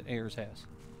unit that Ayers has.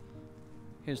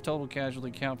 His total casualty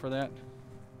count for that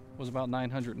was about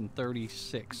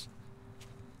 936.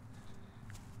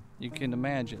 You can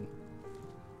imagine.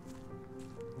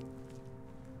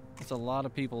 It's a lot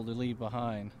of people to leave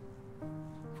behind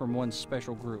from one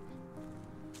special group.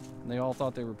 And they all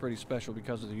thought they were pretty special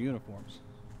because of their uniforms.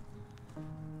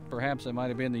 Perhaps it might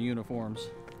have been the uniforms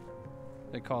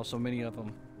that caused so many of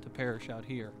them to perish out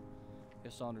here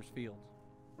at Saunders Field.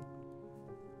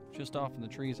 Just off in the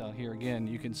trees out here again,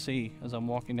 you can see as I'm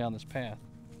walking down this path,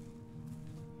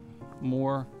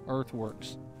 more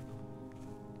earthworks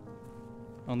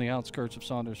on the outskirts of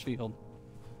Saunders Field.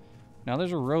 Now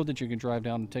there's a road that you can drive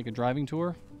down and take a driving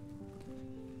tour.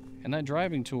 And that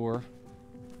driving tour,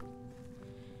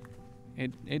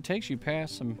 it takes you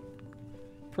past some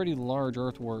pretty large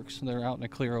earthworks that are out in a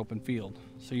clear open field.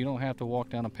 So you don't have to walk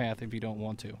down a path if you don't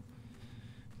want to.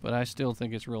 But I still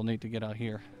think it's real neat to get out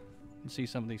here and see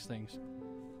some of these things.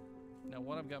 Now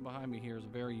what I've got behind me here is a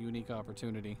very unique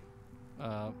opportunity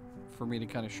for me to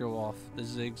kind of show off the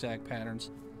zigzag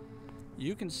patterns.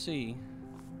 You can see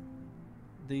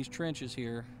these trenches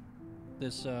here,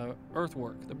 this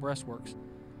earthwork, the breastworks,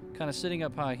 kind of sitting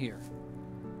up high here.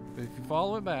 But if you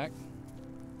follow it back,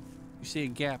 you see a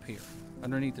gap here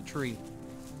underneath the tree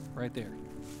right there.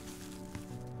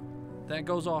 That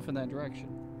goes off in that direction,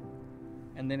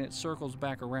 and then it circles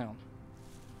back around.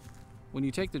 When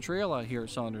you take the trail out here at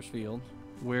Saunders Field,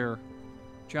 where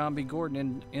John B.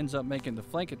 Gordon ends up making the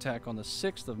flank attack on the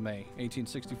 6th of May,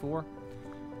 1864,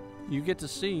 you get to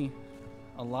see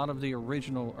a lot of the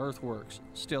original earthworks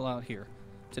still out here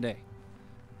today.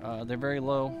 They're very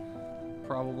low,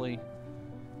 probably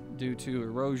due to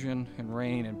erosion and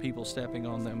rain and people stepping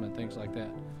on them and things like that.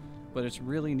 But it's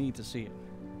really neat to see it.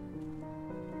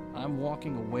 I'm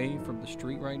walking away from the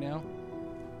street right now,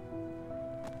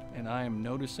 and I am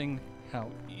noticing how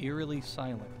eerily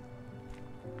silent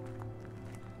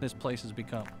this place has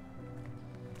become.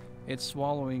 It's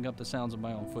swallowing up the sounds of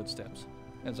my own footsteps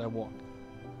as I walk.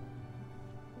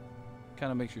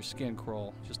 Kind of makes your skin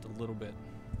crawl just a little bit.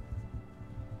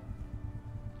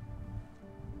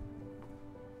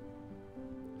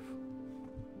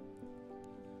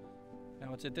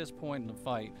 Now it's at this point in the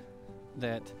fight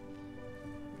that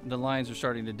the lines are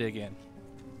starting to dig in.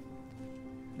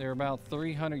 They're about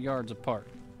 300 yards apart,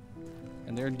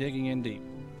 and they're digging in deep.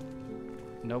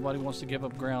 Nobody wants to give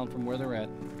up ground from where they're at,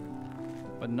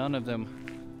 but none of them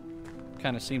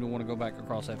kind of seem to want to go back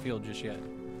across that field just yet.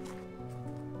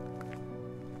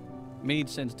 Meade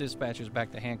sends dispatches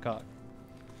back to Hancock,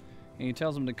 and he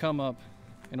tells them to come up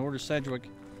and order Sedgwick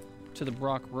to the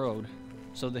Brock Road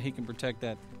so that he can protect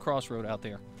that crossroad out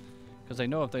there, because they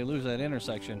know if they lose that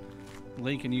intersection,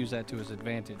 Lee can use that to his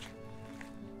advantage.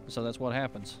 So that's what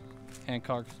happens.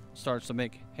 Hancock starts to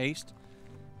make haste,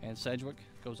 and Sedgwick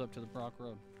goes up to the Brock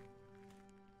Road.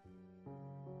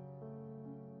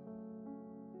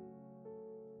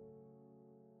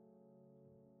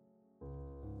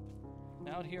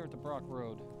 Out here at the Brock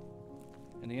Road,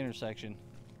 in the intersection,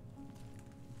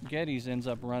 Geddes ends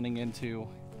up running into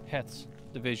Heth's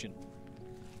division,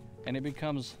 and it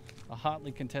becomes a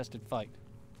hotly contested fight.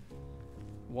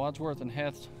 Wadsworth and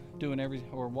Geddes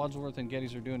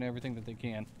are doing everything that they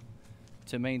can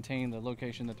to maintain the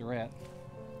location that they're at,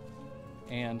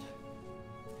 and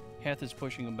Heth is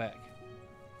pushing them back,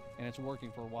 and it's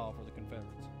working for a while for the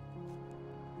Confederates.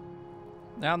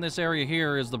 Now in this area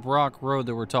here is the Brock Road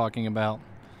that we're talking about.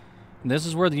 And this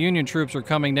is where the Union troops are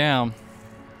coming down.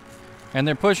 And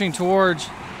they're pushing towards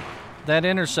that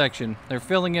intersection. They're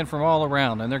filling in from all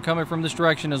around, and they're coming from this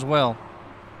direction as well,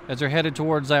 as they're headed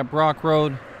towards that Brock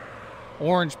Road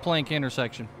orange plank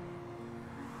intersection.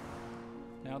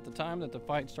 Now at the time that the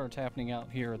fight starts happening out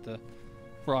here at the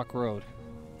Brock Road,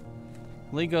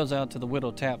 Lee goes out to the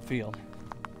Widow Tap field.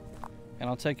 And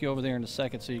I'll take you over there in a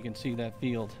second so you can see that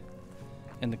field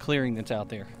and the clearing that's out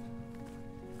there.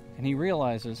 And he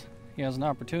realizes he has an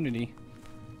opportunity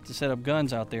to set up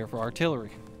guns out there for artillery.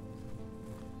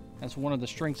 That's one of the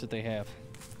strengths that they have.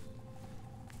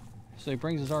 So he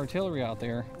brings his artillery out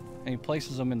there and he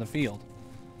places them in the field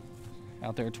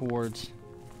out there towards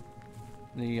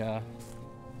the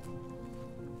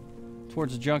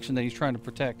junction that he's trying to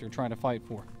protect or trying to fight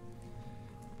for.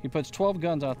 He puts 12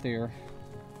 guns out there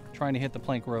trying to hit the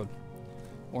plank road,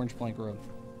 orange plank road.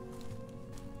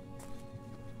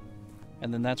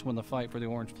 And then that's when the fight for the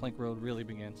orange plank road really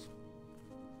begins.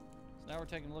 So now we're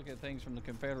taking a look at things from the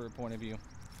Confederate point of view.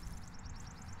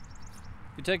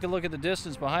 If you take a look at the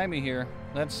distance behind me here,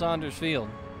 that's Saunders Field.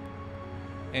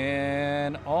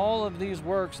 And all of these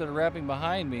works that are wrapping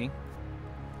behind me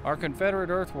are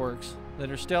Confederate earthworks that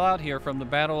are still out here from the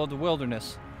Battle of the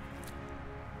Wilderness.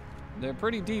 They're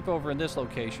pretty deep over in this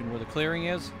location where the clearing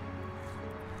is.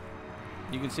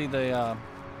 You can see the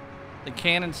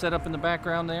cannon set up in the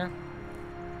background there.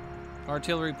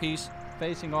 Artillery piece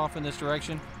facing off in this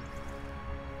direction.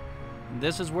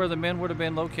 This is where the men would have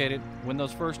been located when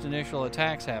those first initial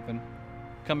attacks happened,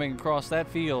 coming across that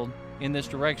field in this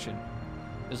direction.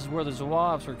 This is where the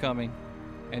Zouaves were coming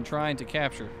and trying to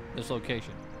capture this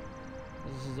location.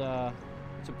 This is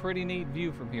it's a pretty neat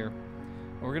view from here.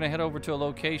 We're going to head over to a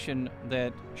location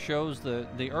that shows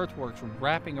the earthworks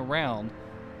wrapping around,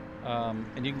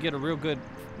 and you can get a real good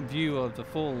view of the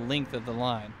full length of the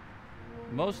line.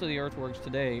 Most of the earthworks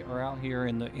today are out here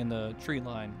in the tree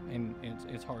line, and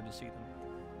it's hard to see them.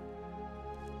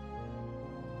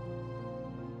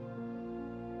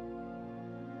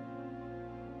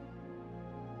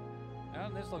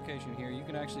 Out in this location here, you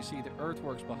can actually see the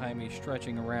earthworks behind me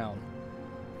stretching around.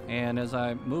 And as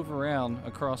I move around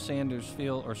across Saunders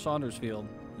Field,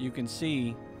 you can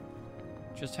see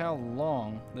just how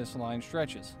long this line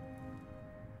stretches.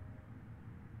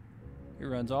 It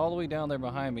runs all the way down there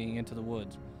behind me into the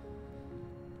woods.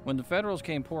 When the Federals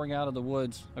came pouring out of the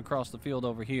woods across the field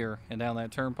over here and down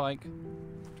that turnpike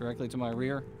directly to my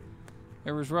rear,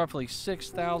 there was roughly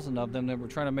 6,000 of them that were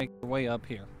trying to make their way up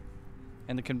here.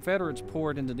 And the Confederates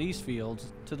poured into these fields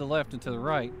to the left and to the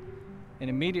right and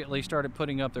immediately started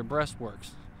putting up their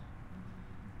breastworks.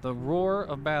 The roar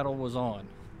of battle was on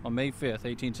May 5th,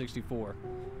 1864.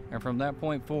 And from that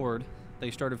point forward,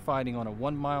 they started fighting on a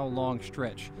 1 mile long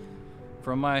stretch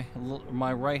from my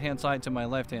right-hand side to my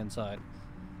left-hand side.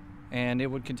 And it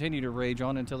would continue to rage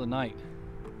on until the night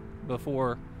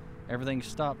before everything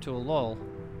stopped to a lull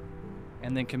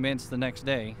and then commenced the next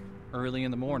day, early in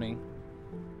the morning,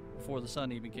 before the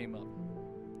sun even came up.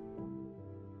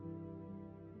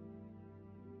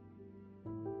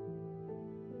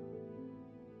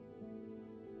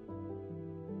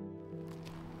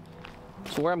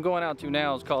 So where I'm going out to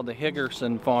now is called the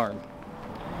Higgerson Farm.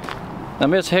 Now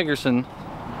Miss Higgerson,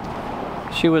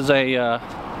 she was a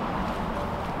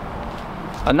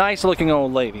nice looking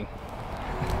old lady,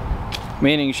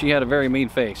 meaning she had a very mean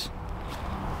face.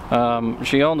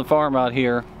 She owned the farm out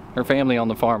here, her family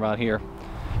owned the farm out here,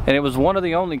 and it was one of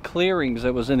the only clearings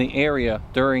that was in the area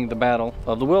during the Battle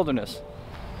of the Wilderness.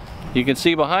 You can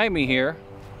see behind me here,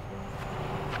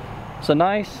 it's a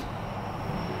nice,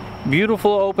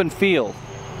 beautiful open field.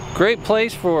 Great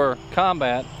place for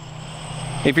combat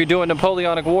if you're doing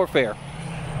Napoleonic warfare.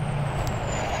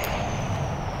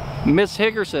 Miss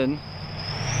Higgerson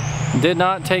did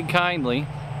not take kindly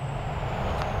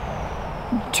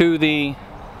to the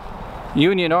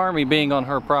Union Army being on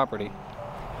her property.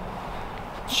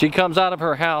 She comes out of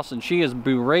her house and she is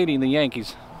berating the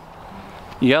Yankees,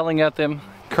 yelling at them,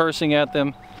 cursing at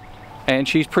them, and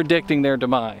she's predicting their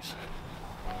demise.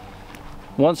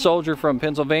 One soldier from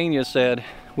Pennsylvania said,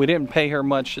 "We didn't pay her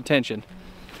much attention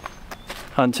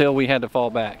until we had to fall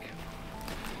back."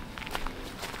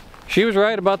 She was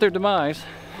right about their demise.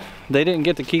 They didn't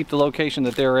get to keep the location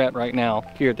that they're at right now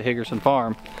here at the Higgerson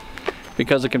Farm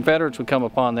because the Confederates would come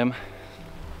upon them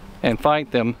and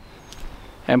fight them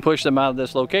and push them out of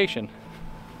this location.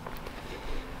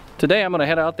 Today I'm going to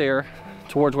head out there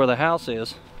towards where the house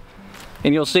is,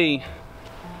 and you'll see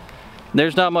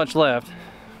there's not much left,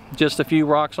 just a few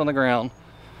rocks on the ground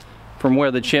from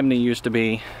where the chimney used to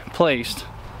be placed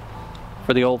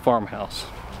for the old farmhouse.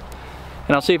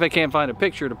 And I'll see if I can't find a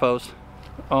picture to post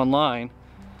online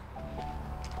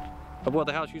of what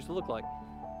the house used to look like.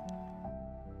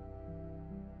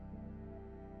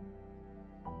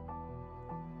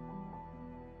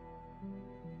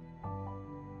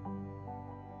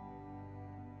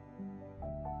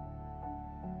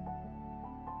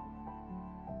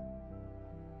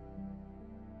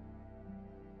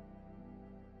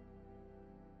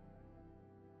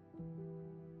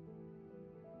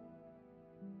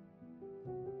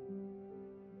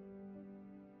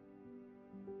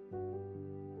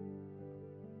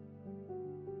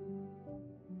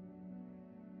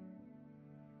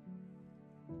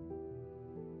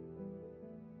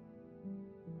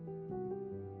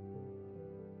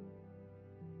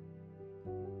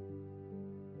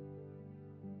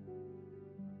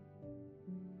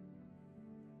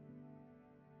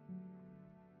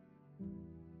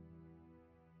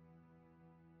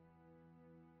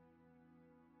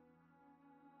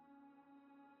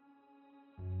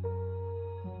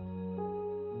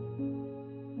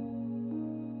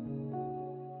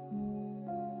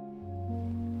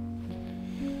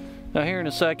 Now here in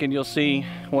a second you'll see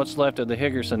what's left of the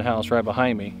Higgerson house right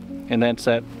behind me, and that's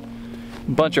that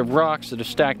bunch of rocks that are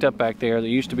stacked up back there that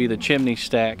used to be the chimney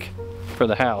stack for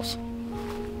the house.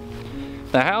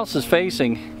 The house is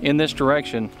facing in this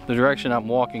direction, the direction I'm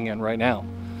walking in right now,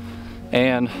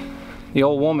 and the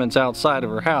old woman's outside of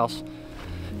her house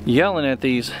yelling at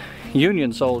these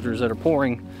Union soldiers that are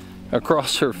pouring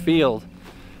across her field,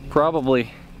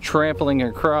 probably trampling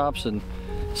her crops and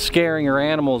scaring her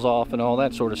animals off and all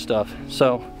that sort of stuff.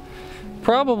 So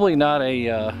probably not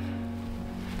a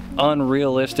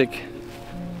unrealistic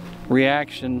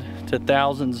reaction to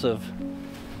thousands of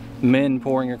men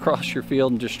pouring across your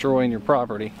field and destroying your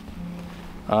property.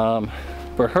 But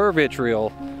her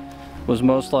vitriol was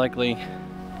most likely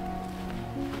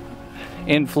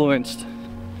influenced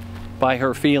by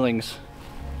her feelings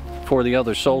for the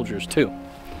other soldiers too.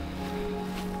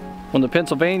 When the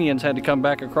Pennsylvanians had to come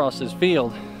back across this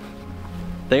field,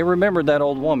 they remembered that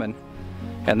old woman,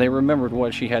 and they remembered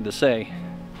what she had to say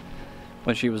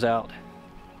when she was out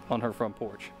on her front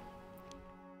porch.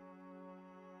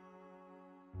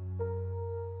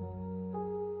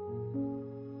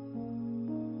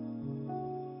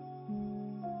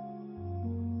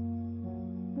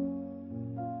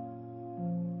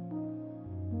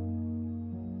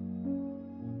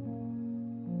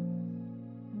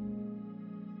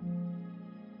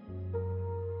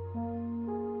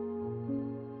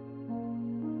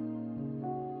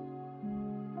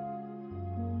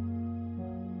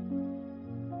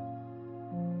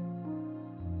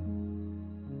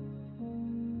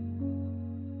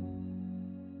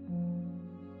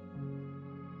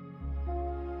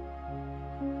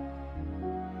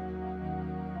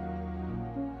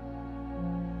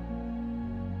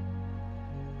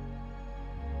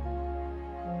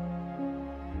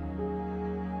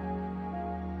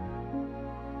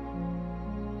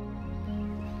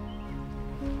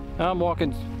 Now I'm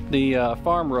walking the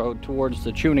farm road towards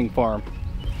the tuning farm,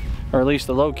 or at least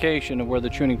the location of where the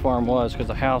tuning farm was, because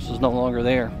the house is no longer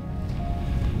there.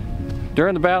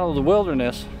 During the Battle of the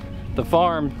Wilderness, the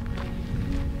farm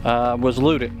was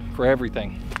looted for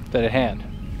everything that it had.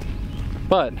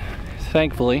 But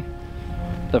thankfully,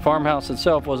 the farmhouse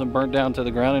itself wasn't burnt down to the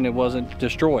ground and it wasn't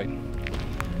destroyed.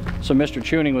 So Mr.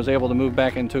 Tuning was able to move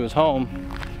back into his home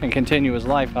and continue his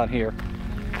life out here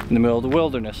in the middle of the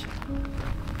wilderness.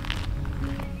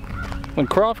 When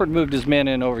Crawford moved his men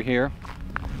in over here,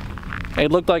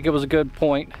 it looked like it was a good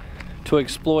point to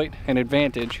exploit an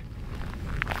advantage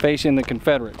facing the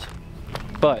Confederates.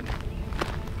 But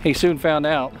he soon found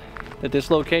out that this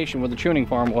location where the tuning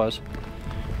farm was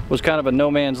kind of a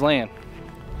no man's land,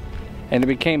 and it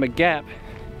became a gap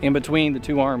in between the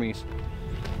two armies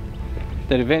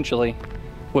that eventually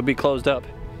would be closed up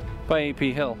by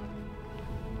A.P. Hill.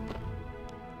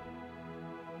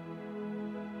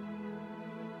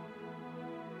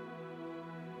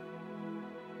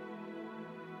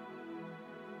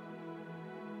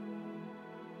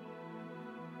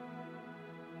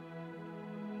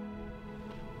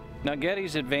 Now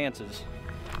Getty's advances,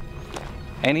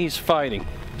 and he's fighting,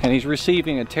 and he's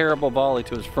receiving a terrible volley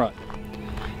to his front,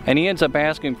 and he ends up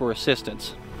asking for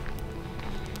assistance.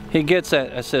 He gets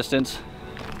that assistance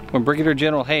when Brigadier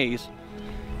General Hayes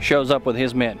shows up with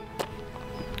his men.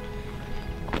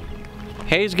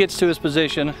 Hayes gets to his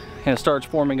position and starts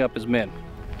forming up his men.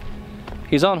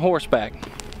 He's on horseback,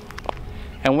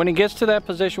 and when he gets to that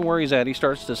position where he's at, he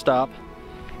starts to stop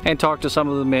and talk to some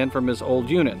of the men from his old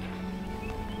unit,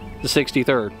 the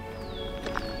 63rd.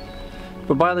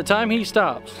 But by the time he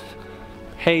stops,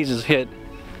 Hayes is hit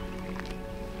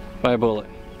by a bullet.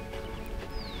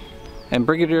 And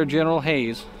Brigadier General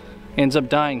Hayes ends up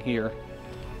dying here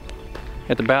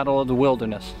at the Battle of the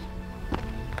Wilderness.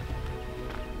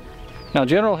 Now,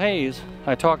 General Hayes,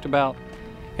 I talked about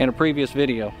in a previous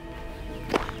video.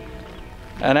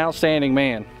 An outstanding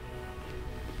man.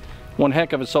 One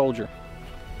heck of a soldier.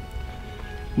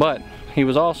 But he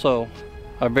was also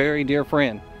a very dear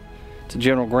friend to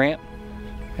General Grant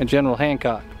and General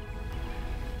Hancock.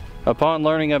 Upon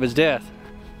learning of his death,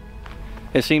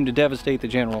 it seemed to devastate the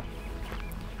general,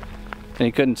 and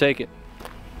he couldn't take it.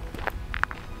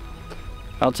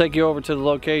 I'll take you over to the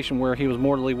location where he was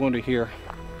mortally wounded here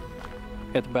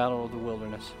at the Battle of the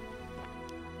Wilderness.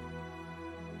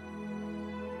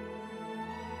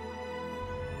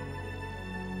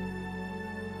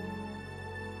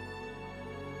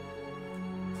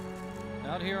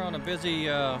 Out here on the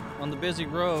busy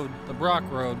road, the Brock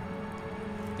Road,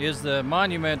 is the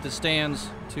monument that stands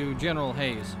to General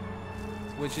Hayes,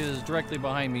 which is directly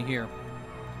behind me here.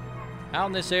 Out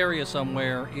in this area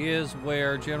somewhere is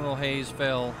where General Hayes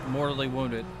fell mortally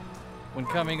wounded when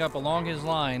coming up along his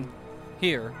line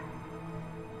here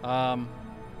and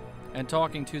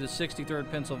talking to the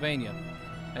 63rd Pennsylvania.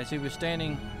 As he was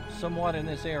standing somewhat in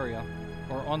this area,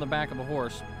 or on the back of a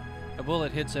horse, a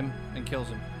bullet hits him and kills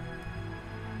him.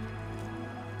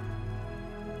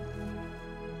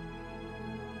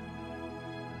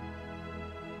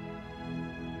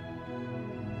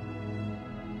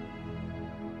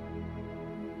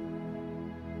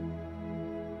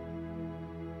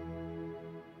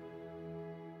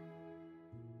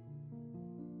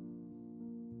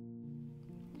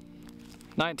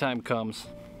 Nighttime comes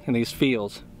in these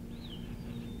fields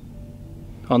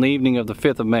on the evening of the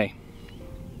 5th of May.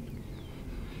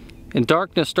 And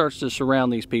darkness starts to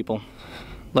surround these people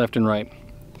left and right.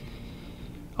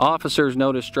 Officers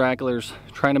notice stragglers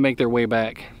trying to make their way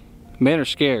back. Men are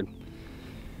scared.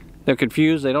 They're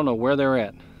confused. They don't know where they're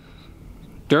at.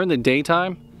 During the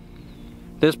daytime,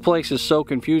 this place is so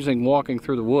confusing walking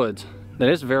through the woods that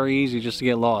it's very easy just to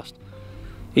get lost.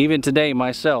 Even today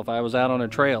myself, I was out on a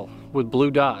trail with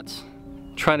blue dots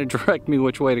trying to direct me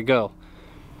which way to go.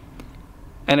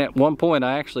 And at one point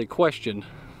I actually questioned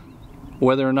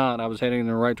whether or not I was heading in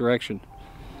the right direction.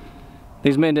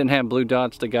 These men didn't have blue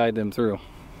dots to guide them through,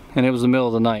 and it was the middle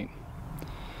of the night.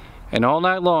 And all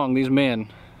night long these men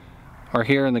are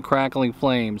hearing the crackling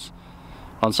flames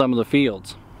on some of the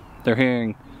fields. They're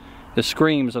hearing the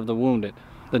screams of the wounded,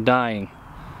 the dying.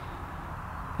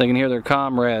 They can hear their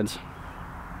comrades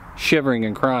shivering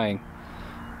and crying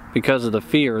because of the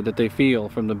fear that they feel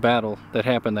from the battle that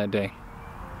happened that day.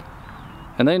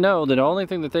 And they know that the only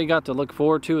thing that they got to look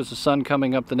forward to is the sun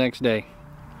coming up the next day.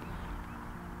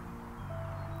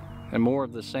 And more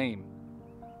of the same.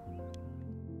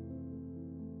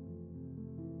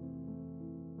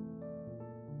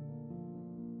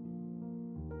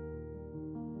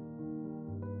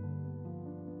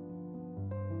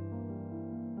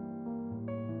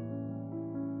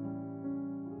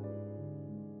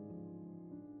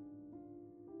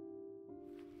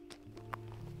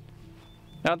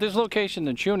 Now at this location,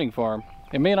 the tuning farm,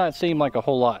 it may not seem like a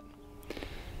whole lot.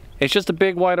 It's just a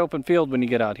big wide open field when you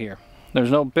get out here. There's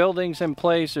no buildings in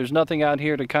place, there's nothing out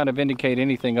here to kind of indicate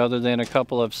anything other than a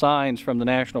couple of signs from the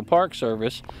National Park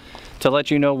Service to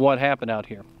let you know what happened out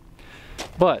here.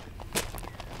 But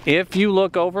if you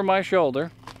look over my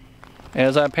shoulder,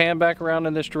 as I pan back around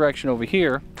in this direction over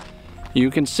here, you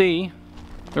can see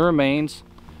the remains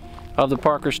of the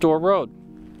Parker Store Road.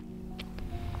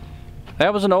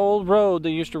 That was an old road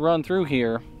that used to run through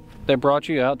here that brought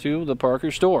you out to the Parker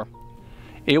store.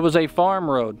 It was a farm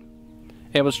road.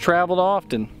 It was traveled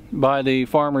often by the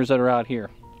farmers that are out here.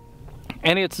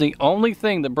 And it's the only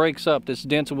thing that breaks up this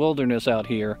dense wilderness out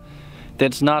here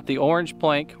that's not the orange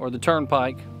plank or the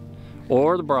turnpike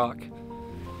or the Brock.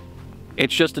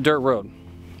 It's just a dirt road.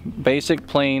 Basic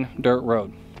plain dirt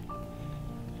road.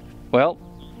 Well,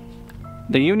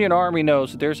 the Union Army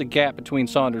knows that there's a gap between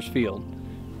Saunders Field,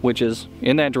 which is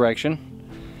in that direction,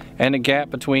 and a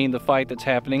gap between the fight that's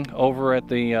happening over at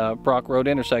the Brock Road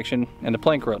intersection and the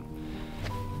Plank Road.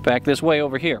 Back this way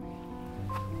over here.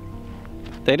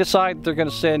 They decide they're going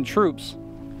to send troops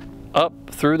up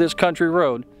through this country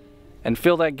road and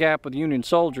fill that gap with Union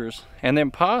soldiers, and then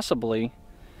possibly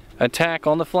attack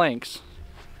on the flanks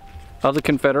of the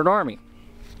Confederate Army.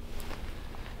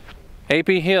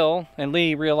 A.P. Hill and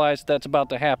Lee realize that's about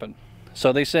to happen,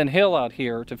 so they send Hill out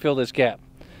here to fill this gap.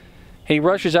 He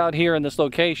rushes out here in this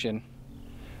location,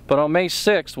 but on May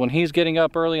 6th, when he's getting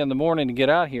up early in the morning to get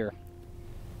out here,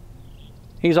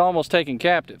 he's almost taken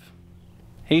captive.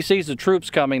 He sees the troops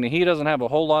coming and he doesn't have a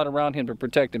whole lot around him to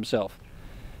protect himself.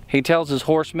 he tells his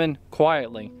horsemen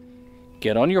quietly,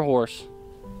 "Get on your horse,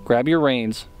 grab your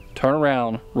reins, turn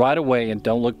around, ride away, and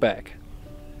don't look back."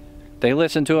 They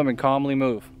listen to him and calmly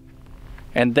move.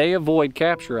 And they avoid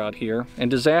capture out here and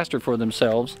disaster for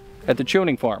themselves at the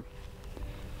tuning farm.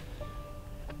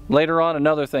 Later on,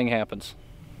 another thing happens.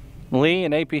 Lee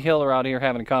and AP Hill are out here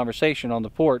having a conversation on the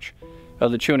porch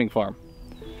of the tuning farm.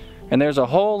 And there's a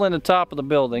hole in the top of the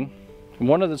building. And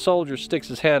one of the soldiers sticks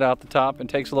his head out the top and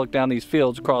takes a look down these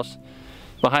fields across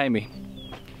behind me.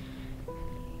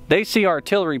 They see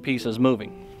artillery pieces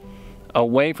moving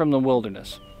away from the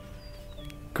wilderness.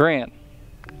 Grant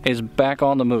is back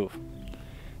on the move.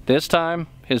 This time,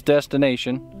 his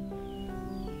destination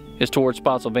is towards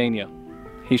Spotsylvania.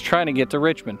 He's trying to get to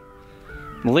Richmond.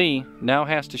 Lee now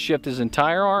has to shift his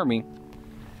entire army,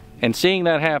 and seeing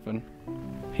that happen,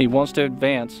 he wants to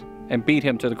advance and beat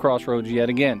him to the crossroads yet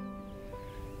again.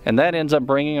 And that ends up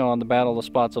bringing on the Battle of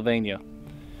Spotsylvania,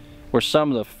 where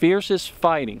some of the fiercest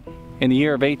fighting in the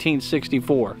year of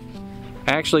 1864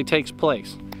 actually takes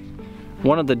place.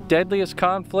 One of the deadliest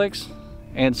conflicts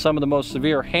and some of the most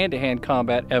severe hand-to-hand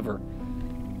combat ever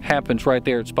happens right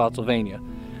there at Spotsylvania,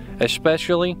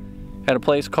 especially at a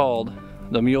place called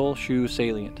the Mule Shoe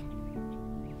Salient.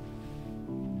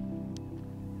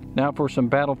 Now for some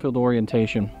battlefield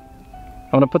orientation.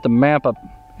 I'm going to put the map up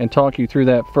and talk you through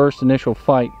that first initial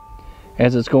fight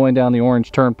as it's going down the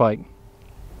Orange Turnpike.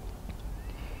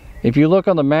 If you look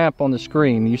on the map on the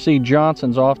screen, you see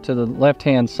Johnson's off to the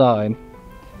left-hand side,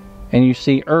 and you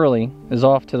see Early is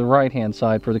off to the right-hand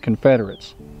side for the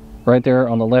Confederates, right there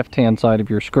on the left-hand side of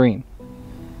your screen.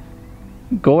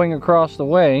 Going across the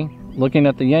way, looking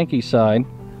at the Yankee side,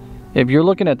 if you're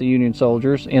looking at the Union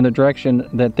soldiers in the direction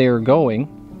that they're going,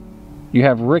 you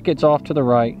have Ricketts off to the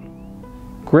right,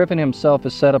 Griffin himself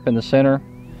is set up in the center,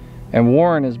 and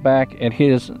Warren is back at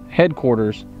his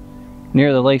headquarters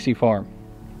near the Lacey Farm.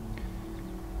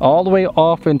 All the way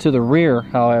off into the rear,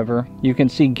 however, you can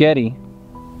see Getty,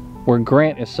 where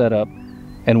Grant is set up,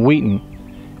 and Wheaton.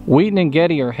 Wheaton and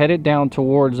Getty are headed down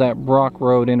towards that Brock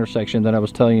Road intersection that I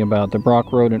was telling you about, the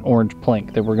Brock Road and Orange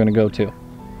Plank that we're going to go to.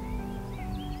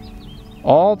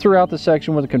 All throughout the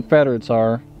section where the Confederates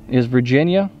are is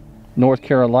Virginia, North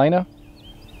Carolina,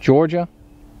 Georgia,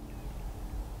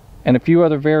 and a few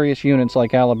other various units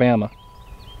like Alabama.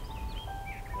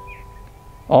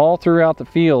 All throughout the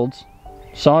fields,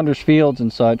 Saunders Fields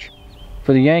and such,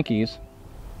 for the Yankees,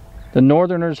 the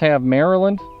Northerners have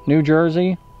Maryland, New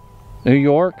Jersey, New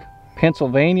York,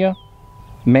 Pennsylvania,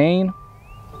 Maine,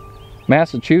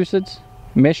 Massachusetts,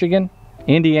 Michigan,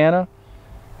 Indiana,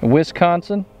 and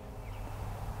Wisconsin,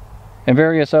 and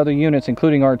various other units,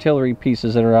 including artillery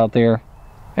pieces that are out there,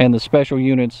 and the special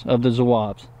units of the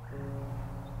Zouaves.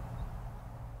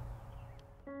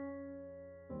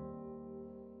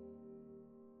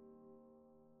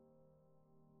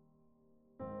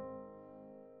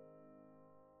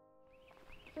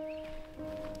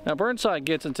 Now Burnside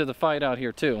gets into the fight out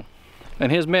here too,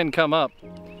 and his men come up,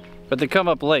 but they come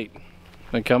up late.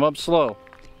 They come up slow.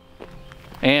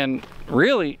 And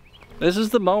really, this is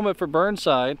the moment for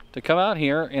Burnside to come out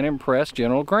here and impress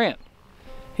General Grant.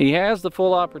 He has the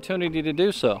full opportunity to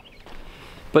do so,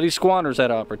 but he squanders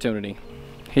that opportunity.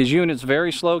 His unit's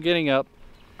very slow getting up,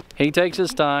 he takes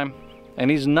his time,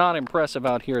 and he's not impressive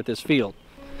out here at this field.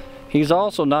 He's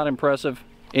also not impressive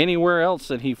anywhere else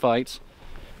that he fights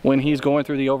when he's going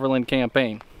through the Overland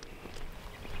Campaign.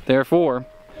 Therefore,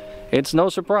 it's no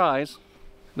surprise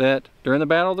that during the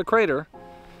Battle of the Crater,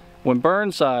 when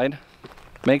Burnside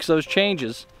makes those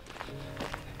changes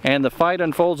and the fight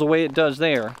unfolds the way it does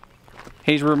there,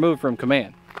 he's removed from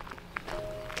command.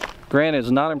 Grant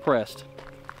is not impressed.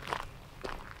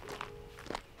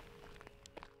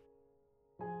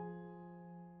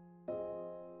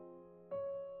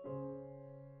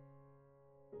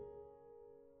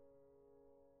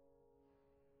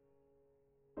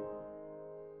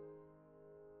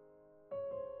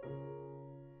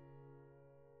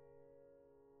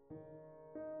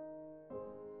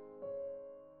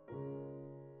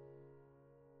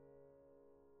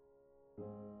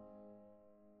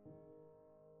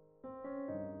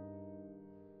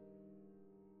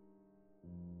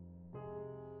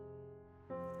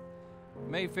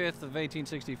 May 5th of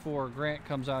 1864, Grant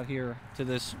comes out here to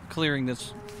this clearing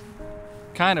that's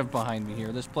kind of behind me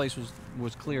here. This place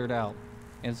was cleared out.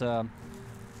 It's an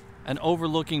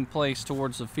overlooking place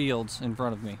towards the fields in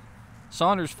front of me.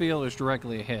 Saunders Field is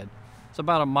directly ahead. It's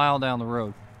about a mile down the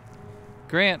road.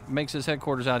 Grant makes his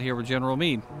headquarters out here with General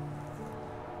Meade.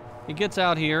 He gets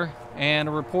out here and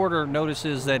a reporter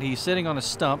notices that he's sitting on a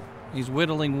stump. He's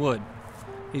whittling wood.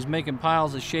 He's making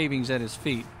piles of shavings at his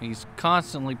feet. He's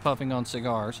constantly puffing on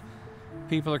cigars.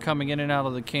 People are coming in and out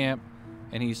of the camp,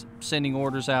 and he's sending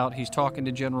orders out. He's talking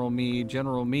to General Meade.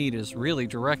 General Meade is really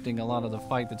directing a lot of the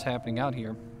fight that's happening out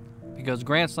here because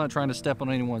Grant's not trying to step on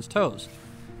anyone's toes.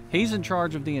 He's in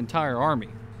charge of the entire army.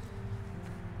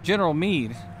 General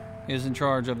Meade is in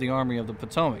charge of the Army of the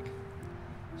Potomac.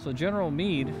 So General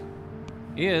Meade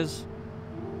is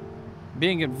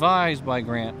being advised by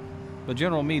Grant, but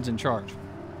General Meade's in charge.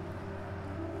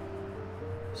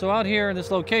 So out here in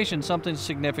this location, something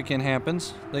significant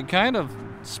happens that kind of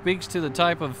speaks to the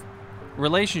type of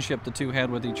relationship the two had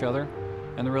with each other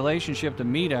and the relationship that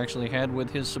Meade actually had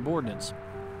with his subordinates.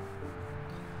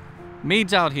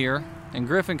 Meade's out here, and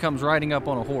Griffin comes riding up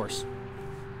on a horse,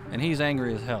 and he's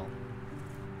angry as hell.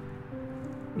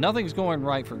 Nothing's going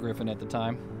right for Griffin at the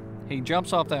time. He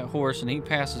jumps off that horse and he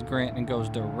passes Grant and goes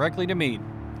directly to Meade.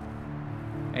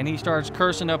 And he starts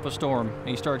cursing up a storm.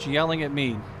 He starts yelling at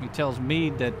Meade. He tells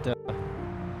Meade that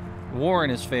Warren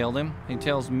has failed him. He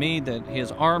tells Meade that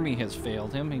his army has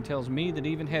failed him. He tells Meade that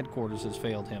even headquarters has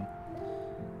failed him.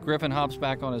 Griffin hops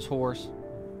back on his horse,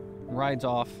 rides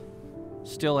off,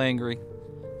 still angry,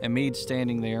 and Meade's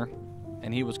standing there,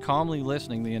 and he was calmly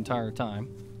listening the entire time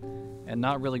and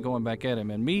not really going back at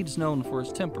him. And Meade's known for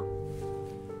his temper.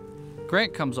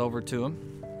 Grant comes over to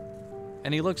him,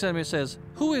 and he looks at him and says,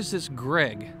 "Who is this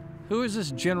Gregg? Who is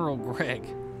this General Gregg?"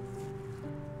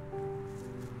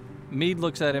 Meade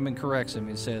looks at him and corrects him.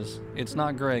 He says, "It's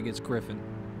not Gregg, it's Griffin."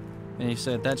 And he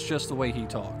said, "That's just the way he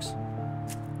talks."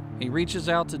 He reaches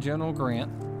out to General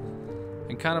Grant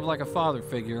and, kind of like a father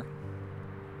figure,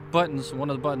 buttons one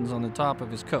of the buttons on the top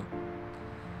of his coat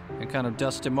and kind of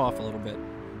dusts him off a little bit.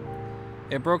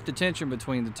 It broke the tension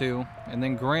between the two, and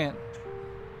then Grant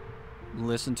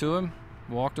listened to him,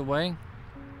 walked away,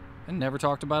 and never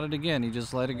talked about it again. He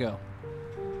just let it go.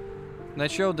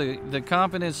 That showed the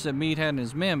confidence that Meade had in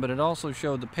his men, but it also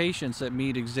showed the patience that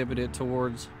Meade exhibited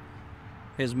towards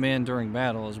his men during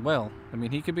battle as well. I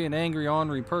mean, he could be an angry,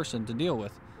 ornery person to deal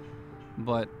with,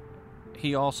 but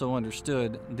he also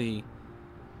understood the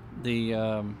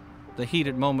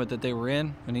heated moment that they were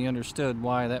in, and he understood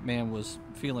why that man was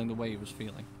feeling the way he was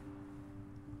feeling.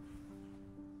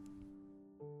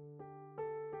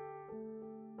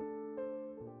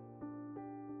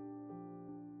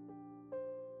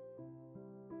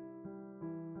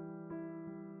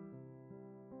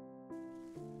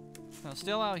 Now,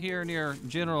 still out here near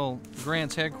General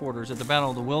Grant's headquarters at the Battle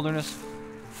of the Wilderness,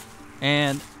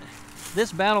 and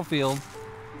this battlefield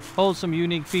holds some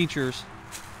unique features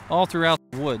all throughout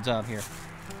the woods out here.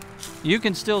 You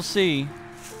can still see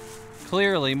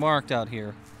clearly marked out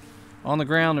here on the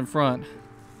ground in front,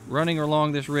 running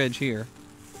along this ridge here,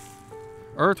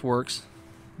 earthworks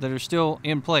that are still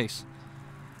in place.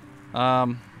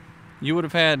 You would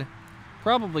have had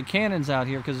probably cannons out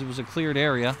here because it was a cleared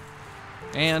area.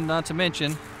 And not to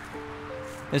mention,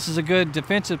 this is a good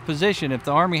defensive position. If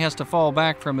the army has to fall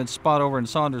back from its spot over in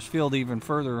Saunders Field even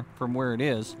further from where it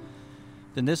is,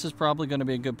 then this is probably going to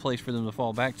be a good place for them to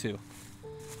fall back to,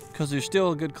 because there's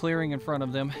still a good clearing in front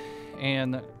of them.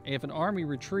 And if an army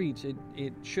retreats,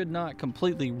 it should not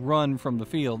completely run from the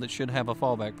field. It should have a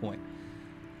fallback point.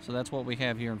 So that's what we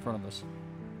have here in front of us.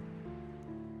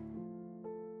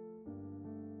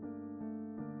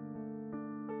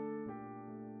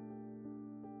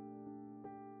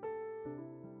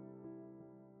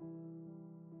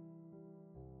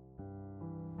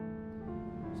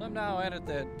 So I'm now at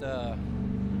that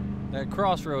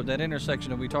crossroad, that intersection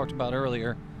that we talked about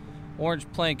earlier,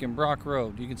 Orange Plank and Brock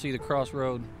Road. You can see the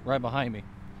crossroad right behind me.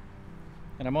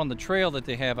 And I'm on the trail that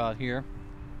they have out here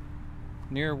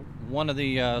near one of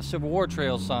the Civil War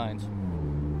trail signs.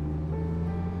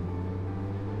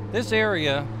 This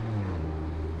area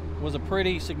was a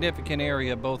pretty significant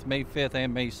area both May 5th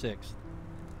and May 6th.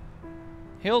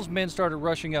 Hill's men started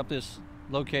rushing up this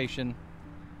location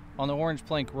on the Orange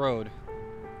Plank Road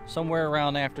somewhere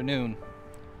around afternoon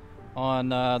on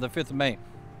the 5th of May.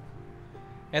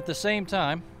 At the same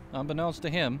time, unbeknownst to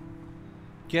him,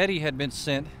 Getty had been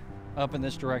sent up in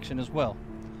this direction as well.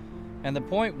 And the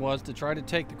point was to try to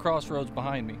take the crossroads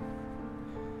behind me.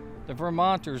 The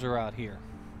Vermonters are out here.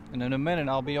 And in a minute,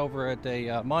 I'll be over at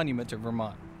a monument to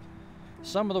Vermont.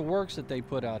 Some of the works that they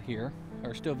put out here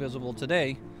are still visible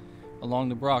today along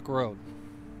the Brock Road.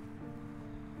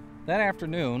 That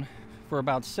afternoon, for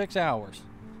about 6 hours,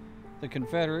 the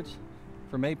Confederates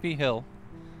from A.P. Hill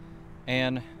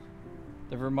and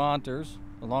the Vermonters,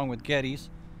 along with Getty's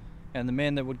and the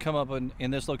men that would come up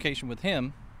in this location with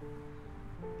him,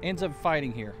 ends up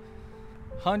fighting here.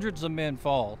 Hundreds of men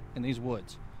fall in these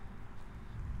woods.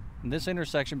 And this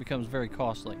intersection becomes very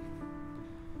costly.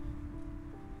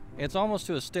 It's almost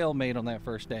to a stalemate on that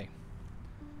first day.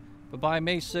 But by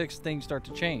May 6th, things start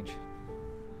to change.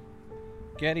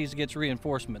 Geddes gets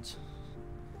reinforcements.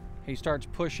 He starts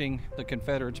pushing the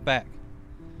Confederates back.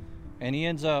 And he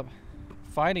ends up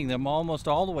fighting them almost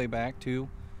all the way back to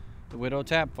the Widow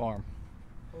Tap Farm.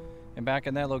 And back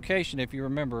in that location, if you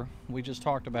remember, we just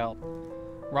talked about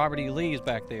Robert E. Lee is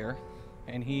back there,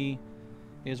 and he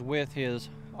is with his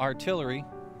artillery,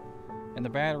 and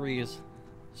the battery is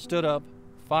stood up,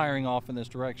 firing off in this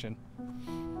direction.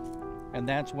 And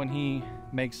that's when he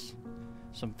makes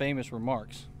some famous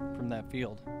remarks from that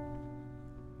field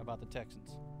about the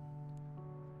Texans.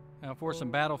 Now for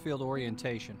some battlefield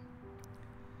orientation.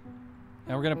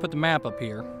 Now we're going to put the map up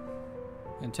here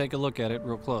and take a look at it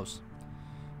real close.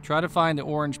 Try to find the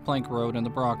Orange Plank Road and the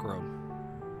Brock Road.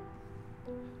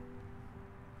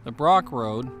 The Brock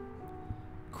Road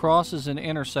crosses and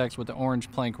intersects with the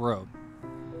Orange Plank Road.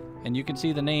 And you can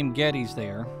see the name Geddes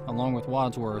there, along with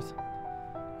Wadsworth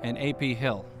and A.P.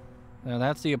 Hill. Now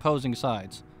that's the opposing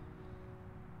sides.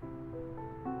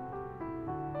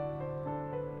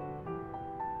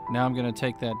 Now I'm going to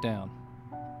take that down.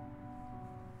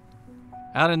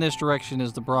 Out in this direction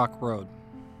is the Brock Road.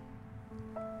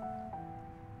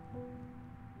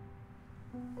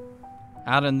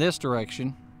 Out in this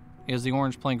direction is the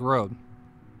Orange Plank Road.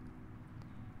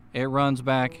 It runs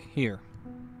back here.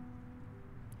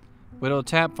 Widow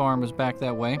Tap Farm is back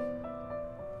that way.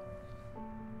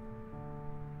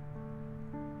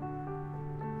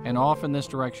 And off in this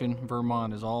direction,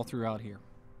 Vermont is all throughout here.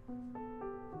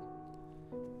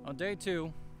 On day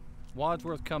 2,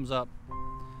 Wadsworth comes up,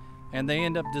 and they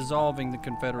end up dissolving the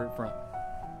Confederate front.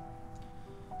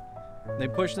 They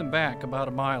push them back about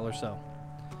a mile or so,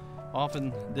 off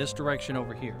in this direction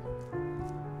over here.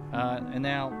 And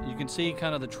now you can see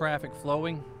kind of the traffic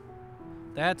flowing.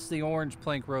 That's the Orange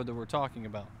Plank Road that we're talking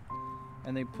about.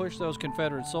 And they push those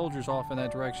Confederate soldiers off in that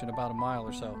direction about a mile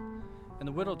or so. And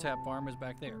the Widow Tap Farm is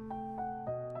back there.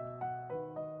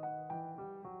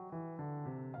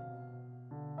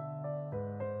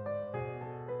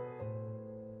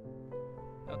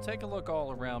 Now take a look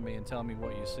all around me and tell me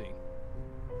what you see.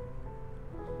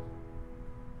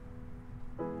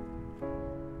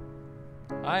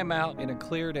 I am out in a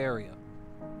cleared area.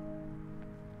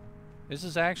 This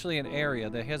is actually an area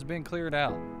that has been cleared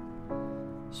out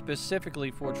specifically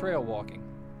for trail walking.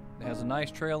 It has a nice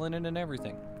trail in it and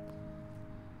everything.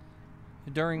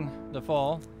 During the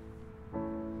fall,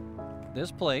 this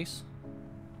place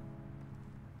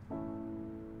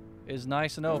is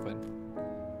nice and open,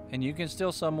 and you can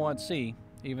still somewhat see,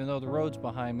 even though the roads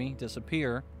behind me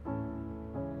disappear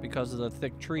because of the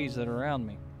thick trees that are around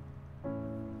me.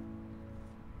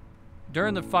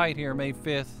 During the fight here, May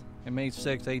 5th and May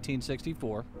 6th,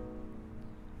 1864,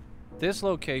 this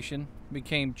location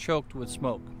became choked with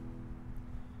smoke.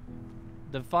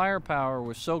 The firepower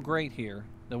was so great here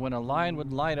that when a line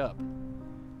would light up,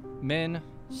 men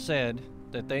said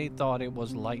that they thought it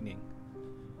was lightning.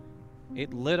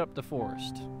 It lit up the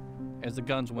forest as the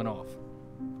guns went off.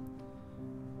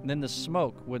 And then the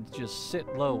smoke would just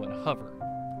sit low and hover,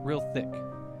 real thick.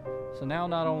 So now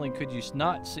not only could you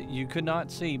not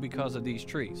see because of these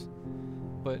trees,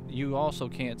 but you also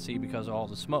can't see because of all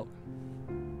the smoke.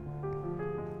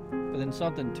 But then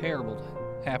something terrible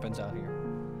happens out here.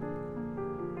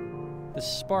 The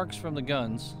sparks from the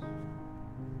guns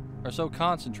are so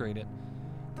concentrated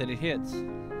that it hits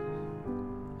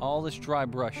all this dry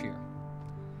brush here.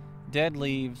 Dead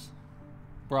leaves,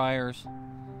 briars,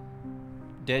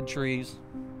 dead trees,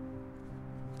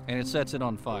 and it sets it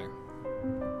on fire.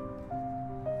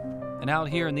 And out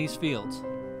here in these fields,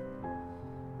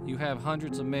 you have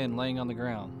hundreds of men laying on the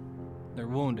ground. They're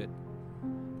wounded.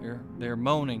 They're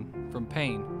moaning from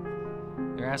pain.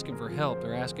 They're asking for help.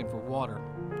 They're asking for water.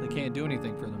 They can't do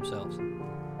anything for themselves.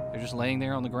 They're just laying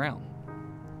there on the ground.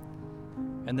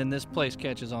 And then this place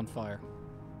catches on fire.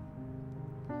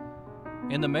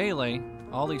 In the melee,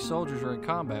 all these soldiers are in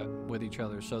combat with each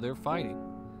other, so they're fighting.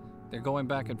 They're going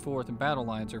back and forth in battle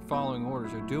lines. They're following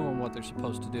orders. They're doing what they're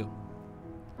supposed to do.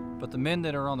 But the men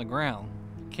that are on the ground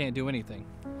can't do anything.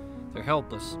 They're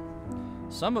helpless.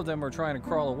 Some of them are trying to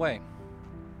crawl away.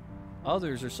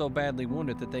 Others are so badly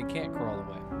wounded that they can't crawl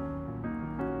away.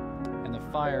 And the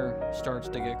fire starts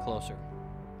to get closer.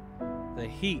 The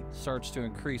heat starts to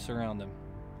increase around them.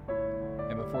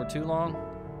 And before too long,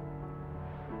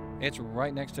 it's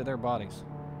right next to their bodies.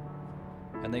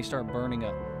 And they start burning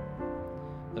up.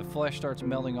 The flesh starts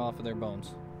melting off of their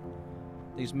bones.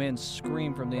 These men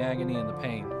scream from the agony and the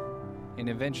pain. And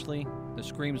eventually, the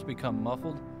screams become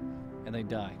muffled and they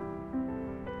die.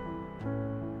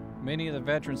 Many of the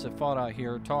veterans that fought out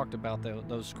here talked about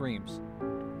those screams.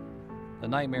 the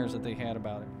nightmares that they had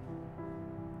about it.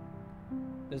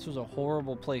 This was a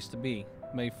horrible place to be,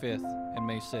 May 5th and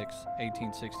May 6th,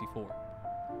 1864.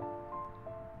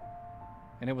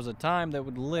 And it was a time that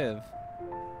would live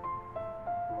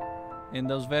in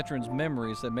those veterans'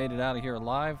 memories that made it out of here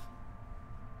alive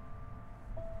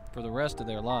for the rest of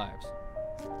their lives.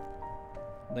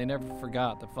 They never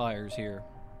forgot the fires here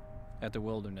at the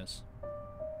Wilderness.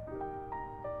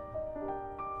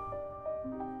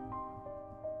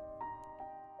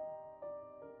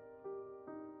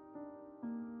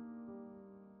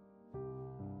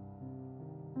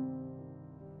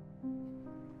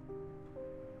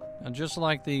 Now, just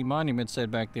like the monument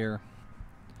said back there,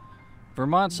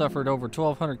 Vermont suffered over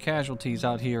 1,200 casualties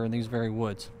out here in these very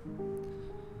woods.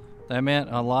 That meant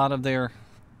a lot of their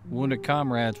wounded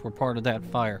comrades were part of that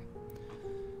fire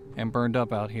and burned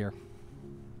up out here.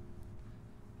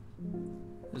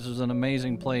 This was an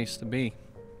amazing place to be.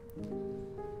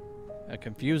 A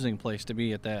confusing place to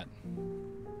be at that.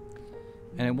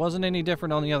 And it wasn't any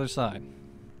different on the other side.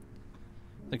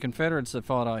 The Confederates that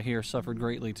fought out here suffered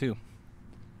greatly too.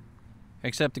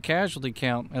 Except the casualty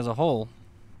count as a whole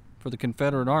for the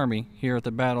Confederate Army here at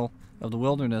the Battle of the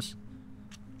Wilderness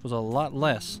was a lot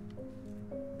less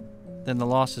than the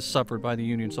losses suffered by the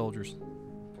Union soldiers.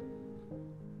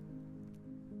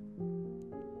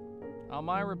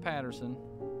 Elmira Patterson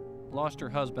lost her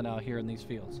husband out here in these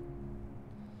fields.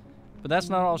 But that's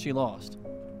not all she lost.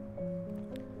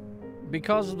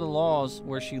 Because of the laws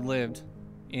where she lived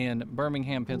in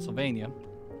Birmingham, Pennsylvania,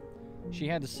 she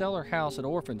had to sell her house at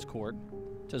Orphans Court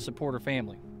to support her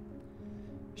family.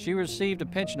 She received a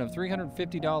pension of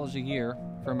 $350 a year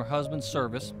from her husband's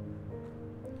service.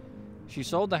 She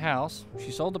sold the house,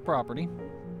 she sold the property,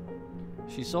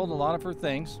 she sold a lot of her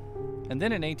things, and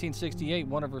then in 1868,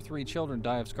 one of her 3 children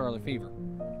died of scarlet fever.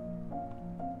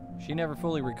 She never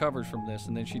fully recovers from this,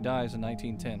 and then she dies in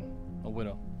 1910, a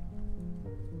widow.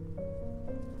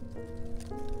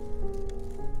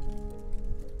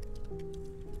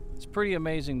 It's pretty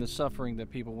amazing the suffering that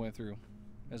people went through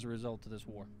as a result of this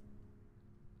war.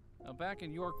 Now, back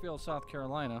in Yorkville, South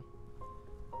Carolina,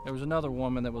 there was another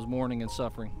woman that was mourning and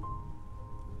suffering.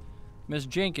 Miss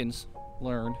Jenkins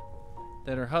learned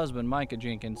that her husband, Micah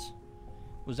Jenkins,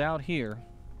 was out here,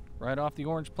 right off the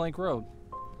Orange Plank Road,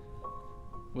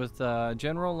 with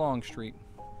General Longstreet.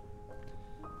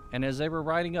 And as they were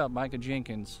riding up, Micah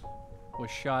Jenkins was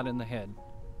shot in the head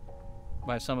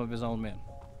by some of his own men.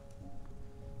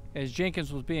 As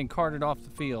Jenkins was being carted off the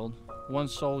field, one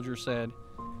soldier said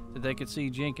that they could see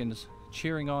Jenkins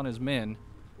cheering on his men.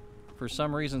 For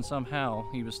some reason, somehow,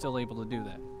 he was still able to do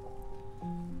that.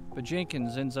 But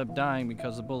Jenkins ends up dying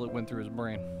because the bullet went through his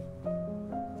brain.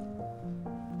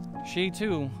 She,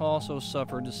 too, also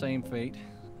suffered the same fate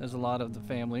as a lot of the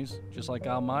families, just like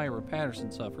Elmira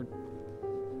Patterson suffered,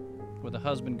 with a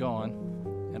husband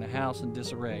gone and a house in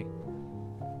disarray,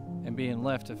 and being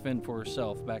left to fend for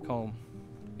herself back home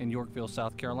in Yorkville,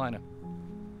 South Carolina.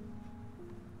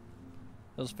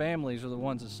 Those families are the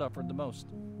ones that suffered the most.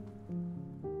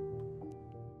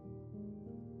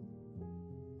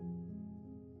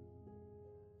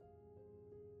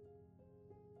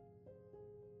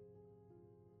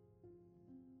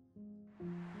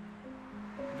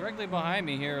 Directly behind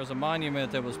me here is a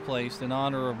monument that was placed in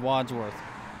honor of Wadsworth.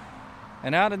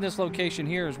 And out in this location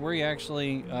here is where he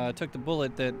actually took the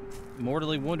bullet that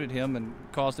mortally wounded him and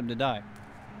caused him to die.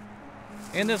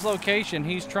 In this location,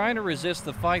 he's trying to resist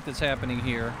the fight that's happening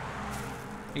here.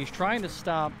 He's trying to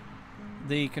stop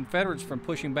the Confederates from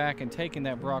pushing back and taking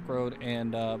that Brock Road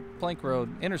and Plank Road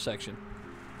intersection.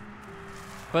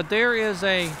 But there is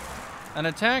an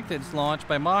attack that's launched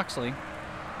by Moxley,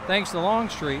 thanks to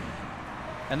Longstreet,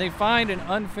 and they find an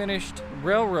unfinished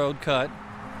railroad cut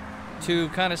to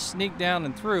kind of sneak down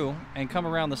and through and come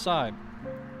around the side.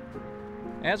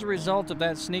 As a result of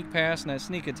that sneak pass and that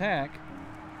sneak attack,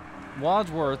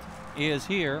 Wadsworth is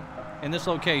here in this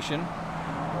location,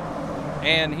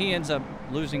 and he ends up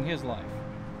losing his life.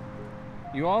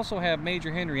 You also have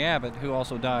Major Henry Abbott, who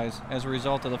also dies as a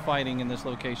result of the fighting in this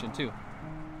location too.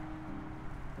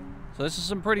 So this is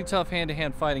some pretty tough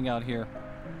hand-to-hand fighting out here,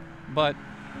 but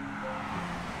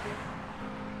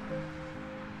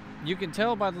you can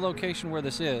tell by the location where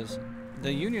this is,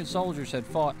 the Union soldiers had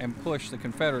fought and pushed the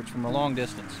Confederates from a long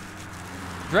distance.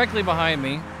 Directly behind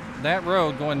me, that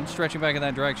road stretching back in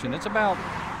that direction, it's about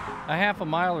a half a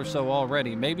mile or so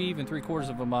already, maybe even 3/4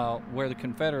 of a mile, where the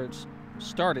Confederates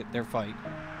started their fight.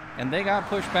 And they got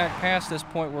pushed back past this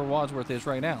point where Wadsworth is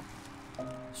right now.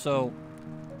 So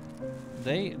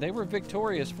they were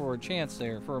victorious for a chance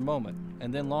there for a moment.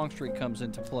 And then Longstreet comes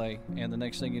into play, and the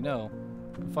next thing you know,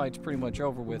 the fight's pretty much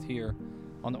over with here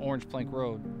on the Orange Plank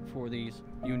Road for these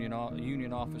Union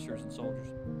officers and soldiers.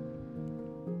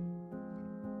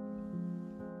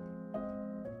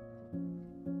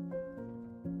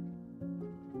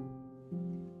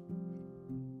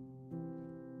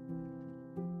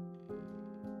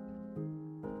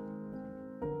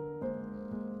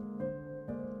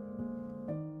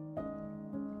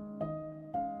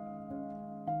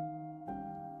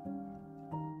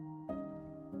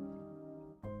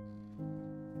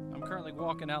 I'm currently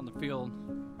walking out in the field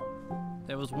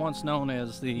that was once known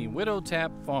as the Widow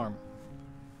Tap Farm.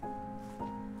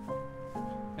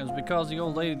 It was because the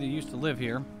old lady that used to live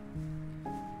here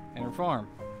and her farm.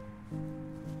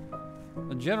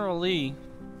 The General Lee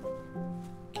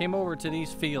came over to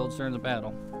these fields during the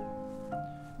battle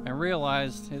and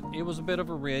realized it was a bit of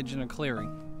a ridge and a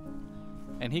clearing,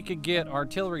 and he could get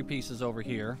artillery pieces over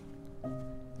here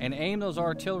and aim those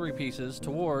artillery pieces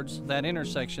towards that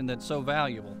intersection that's so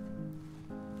valuable.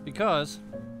 Because,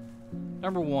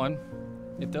 number one,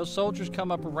 if those soldiers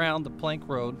come up around the Plank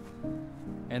Road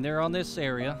and they're on this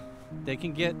area, they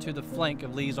can get to the flank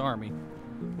of Lee's army,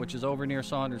 which is over near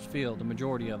Saunders Field, the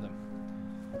majority of them.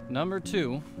 Number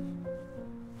two,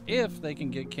 if they can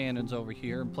get cannons over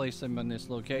here and place them in this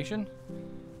location,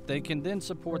 they can then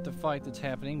support the fight that's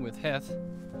happening with Heth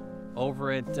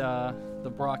over at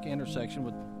the Brock intersection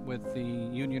with the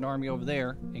Union Army over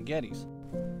there in Gettys.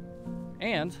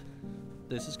 And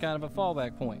this is kind of a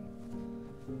fallback point.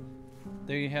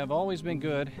 They have always been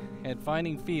good at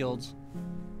finding fields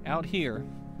out here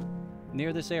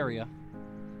near this area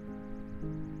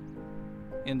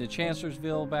in the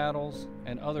Chancellorsville battles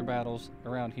and other battles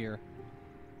around here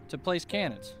to place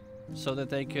cannons so that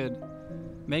they could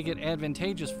make it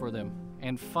advantageous for them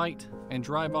and fight and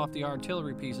drive off the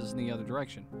artillery pieces in the other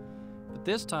direction. But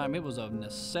this time it was a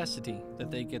necessity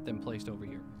that they get them placed over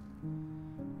here.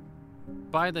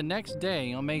 By the next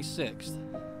day, on May 6th,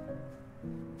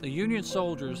 the Union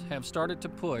soldiers have started to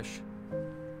push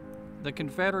the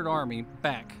Confederate Army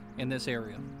back in this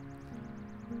area.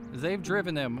 They've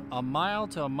driven them a mile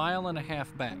to a mile and a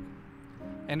half back.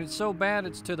 And it's so bad,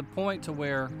 it's to the point to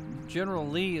where General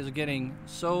Lee is getting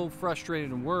so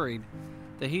frustrated and worried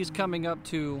that he's coming up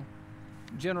to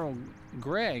General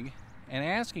Gregg and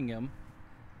asking him,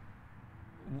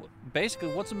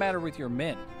 basically, what's the matter with your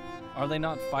men? Are they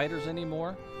not fighters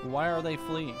anymore? Why are they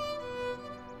fleeing?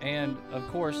 And of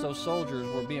course, those soldiers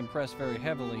were being pressed very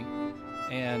heavily,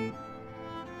 and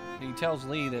he tells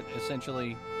Lee that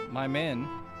essentially, my men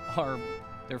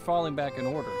they're falling back in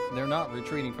order. They're not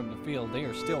retreating from the field. They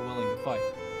are still willing to fight.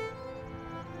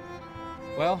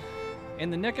 Well, in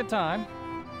the nick of time,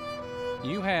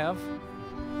 you have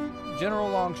General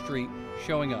Longstreet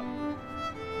showing up.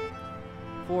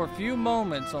 For a few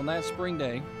moments on that spring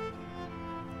day,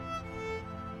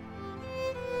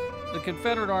 the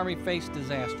Confederate Army faced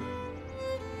disaster.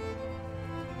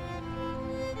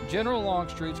 General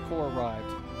Longstreet's corps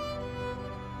arrived,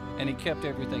 and he kept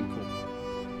everything cool.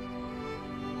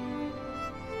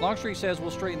 Longstreet says,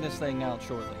 we'll straighten this thing out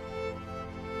shortly.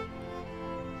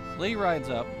 Lee rides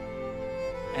up,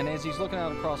 and as he's looking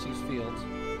out across these fields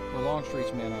where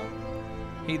Longstreet's men are,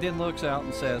 he then looks out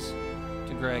and says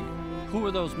to Gregg, who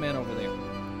are those men over there?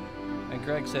 And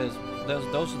Gregg says,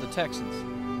 those are the Texans.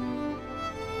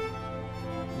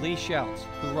 Lee shouts,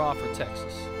 "Hurrah for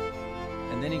Texas."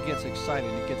 And then he gets excited,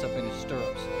 he gets up in his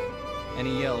stirrups, and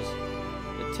he yells,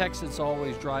 "The Texans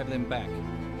always drive them back."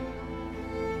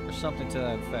 Or something to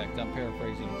that effect. I'm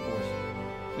paraphrasing, of course.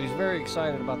 But he's very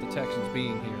excited about the Texans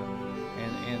being here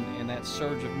and that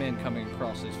surge of men coming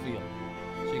across this field.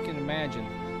 So you can imagine,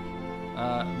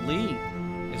 Lee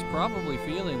is probably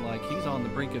feeling like he's on the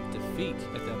brink of defeat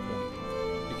at that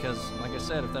point. Because, like I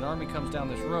said, if that army comes down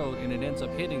this road and it ends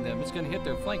up hitting them, it's going to hit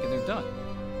their flank and they're done.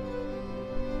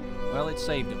 Well, it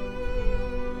saved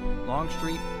him.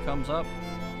 Longstreet comes up,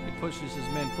 he pushes his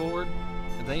men forward,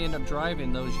 and they end up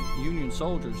driving those Union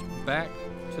soldiers back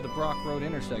to the Brock Road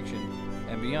intersection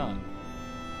and beyond.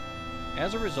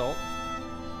 As a result,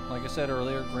 like I said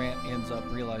earlier, Grant ends up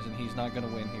realizing he's not going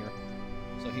to win here.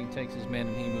 So he takes his men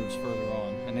and he moves further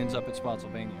on and ends up at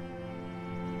Spotsylvania.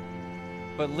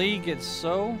 But Lee gets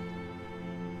so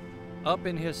up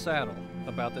in his saddle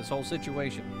about this whole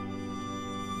situation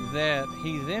that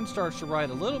he then starts to ride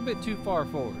a little bit too far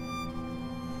forward.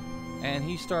 And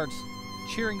he starts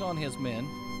cheering on his men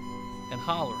and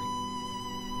hollering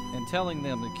and telling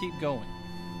them to keep going,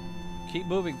 keep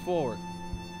moving forward,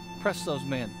 press those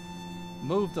men,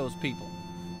 move those people.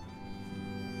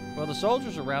 Well, the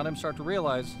soldiers around him start to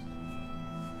realize,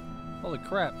 holy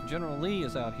crap, General Lee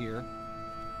is out here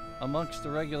amongst the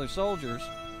regular soldiers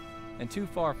and too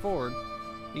far forward.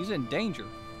 He's in danger.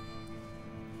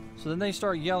 So then they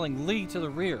start yelling, "Lee to the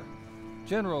rear.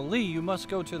 General Lee, you must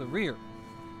go to the rear."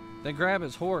 They grab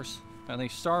his horse and they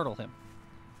startle him.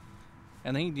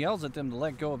 And he yells at them to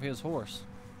let go of his horse.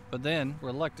 But then,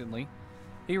 reluctantly,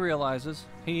 he realizes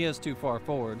he is too far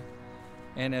forward,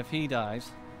 and if he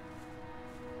dies,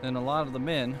 then a lot of the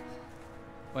men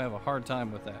will have a hard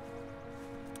time with that.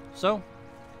 So,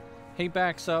 he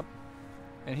backs up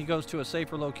and he goes to a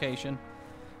safer location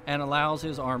and allows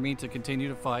his army to continue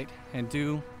to fight and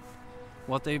do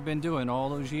what they've been doing all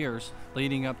those years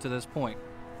leading up to this point.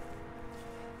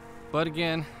 But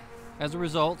again, as a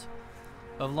result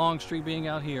of Longstreet being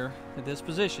out here at this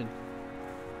position,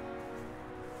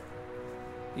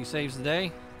 he saves the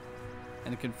day,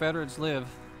 and the Confederates live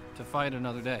to fight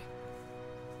another day.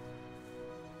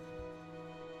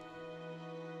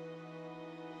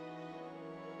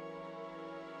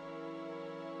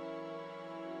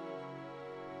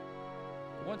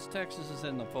 Once Texas is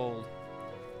in the fold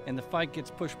and the fight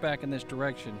gets pushed back in this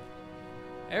direction,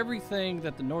 everything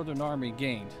that the Northern Army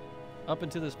gained up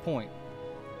until this point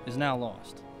is now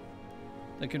lost.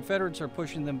 The Confederates are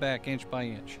pushing them back inch by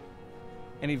inch,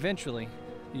 and eventually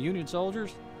the Union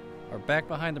soldiers are back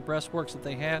behind the breastworks that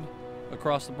they had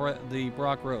across the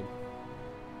Brock Road.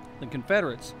 The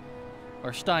Confederates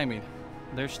are stymied.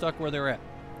 They're stuck where they're at.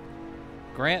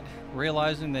 Grant,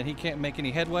 realizing that he can't make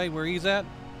any headway where he's at,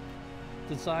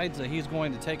 decides that he's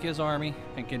going to take his army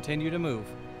and continue to move.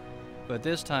 But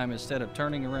this time, instead of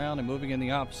turning around and moving in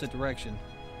the opposite direction,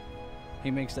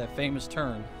 he makes that famous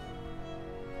turn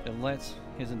that lets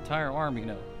his entire army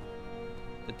know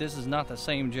that this is not the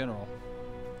same general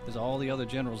as all the other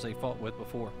generals they fought with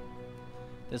before.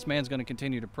 This man's going to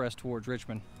continue to press towards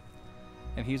Richmond,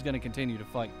 and he's going to continue to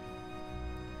fight.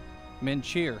 Men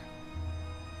cheer.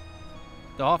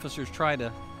 The officers try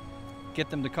to get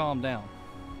them to calm down.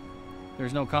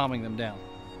 There's no calming them down.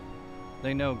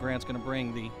 They know Grant's going to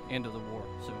bring the end of the war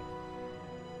soon.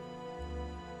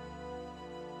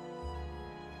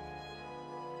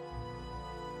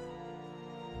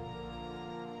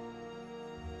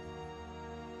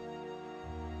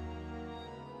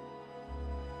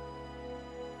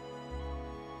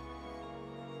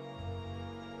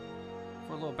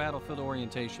 For a little battlefield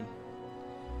orientation.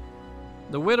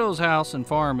 The widow's house and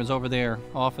farm is over there,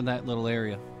 off in that little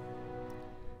area.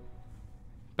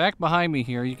 Back behind me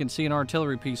here, you can see an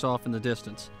artillery piece off in the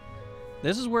distance.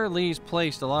 This is where Lee's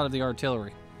placed a lot of the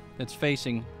artillery that's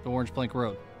facing the Orange Plank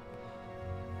Road.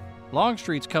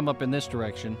 Longstreet's come up in this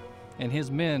direction, and his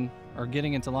men are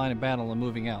getting into line of battle and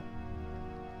moving out.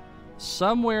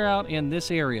 Somewhere out in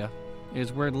this area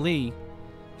is where Lee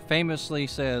famously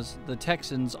says the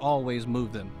Texans always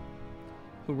move them.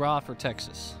 Hurrah for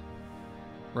Texas.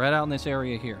 Right out in this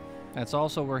area here. That's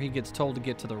also where he gets told to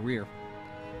get to the rear.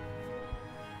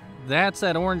 That's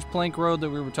that Orange Plank Road that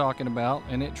we were talking about,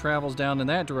 and it travels down in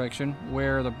that direction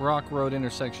where the Brock Road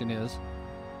intersection is.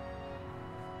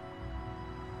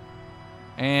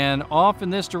 And off in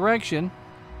this direction,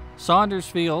 Saunders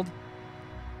Field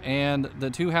and the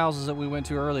two houses that we went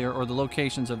to earlier, or the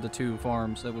locations of the two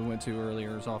farms that we went to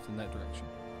earlier, is off in that direction.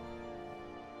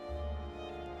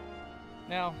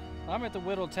 Now, I'm at the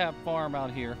Whittle Tap Farm out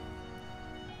here,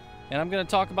 and I'm going to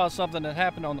talk about something that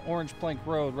happened on the Orange Plank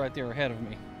Road right there ahead of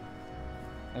me.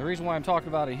 And the reason why I'm talking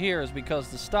about it here is because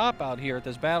the stop out here at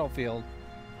this battlefield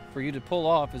for you to pull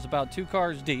off is about 2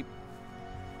 cars deep.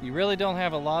 You really don't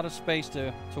have a lot of space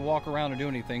to walk around or do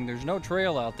anything. There's no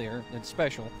trail out there that's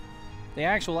special. The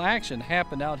actual action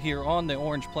happened out here on the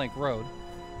Orange Plank Road.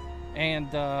 And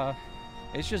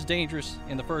it's just dangerous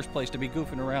in the first place to be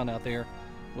goofing around out there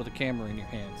with a camera in your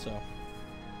hand.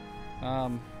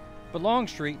 So, but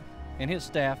Longstreet and his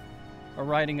staff are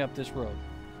riding up this road.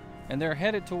 And they're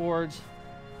headed towards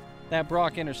that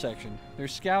Brock intersection. They're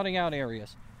scouting out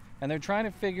areas, and they're trying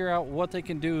to figure out what they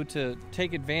can do to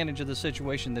take advantage of the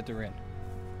situation that they're in.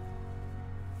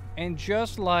 And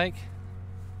just like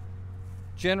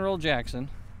General Jackson,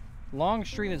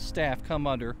 Longstreet and staff come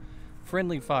under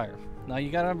friendly fire. Now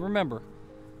you gotta remember,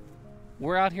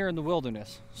 we're out here in the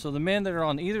wilderness, so the men that are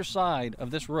on either side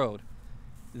of this road,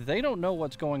 they don't know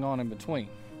what's going on in between.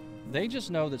 They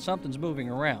just know that something's moving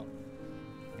around,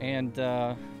 and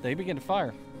they begin to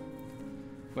fire.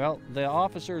 Well, the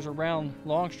officers around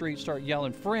Longstreet start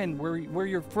yelling, "Friend, we're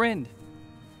your friend."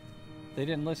 They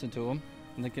didn't listen to them,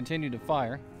 and they continued to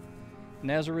fire.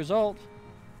 And as a result,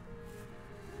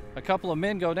 a couple of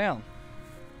men go down.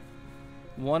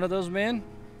 One of those men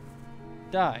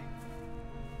die.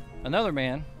 Another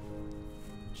man,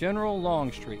 General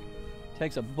Longstreet,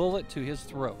 takes a bullet to his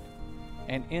throat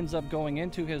and ends up going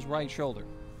into his right shoulder.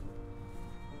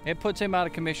 It puts him out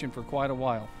of commission for quite a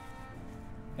while.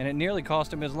 and it nearly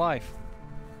cost him his life.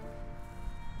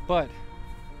 But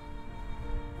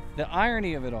the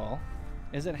irony of it all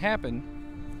is it happened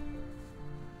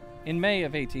in May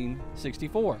of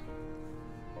 1864.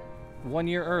 1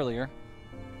 year earlier,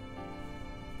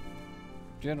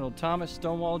 General Thomas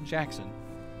Stonewall Jackson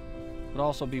would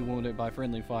also be wounded by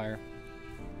friendly fire,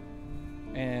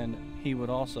 and he would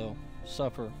also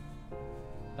suffer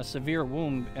a severe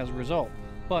wound as a result.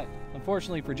 But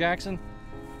unfortunately for Jackson,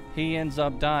 he ends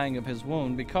up dying of his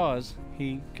wound because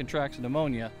he contracts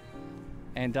pneumonia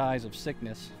and dies of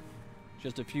sickness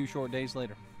just a few short days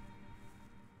later.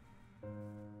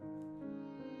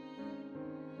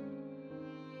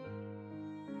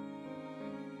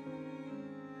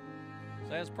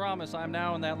 So as promised, I'm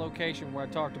now in that location where I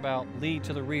talked about lead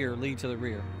to the rear, lead to the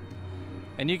rear.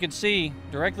 And you can see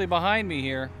directly behind me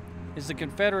here is the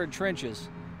Confederate trenches.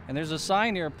 And there's a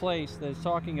sign here placed that's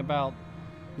talking about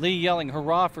Lee yelling,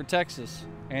 "Hurrah for Texas,"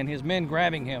 and his men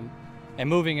grabbing him and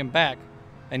moving him back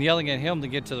and yelling at him to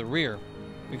get to the rear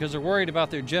because they're worried about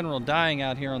their general dying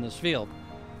out here on this field.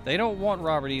 They don't want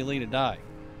Robert E. Lee to die.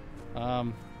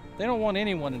 They don't want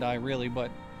anyone to die, really,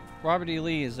 but Robert E.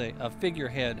 Lee is a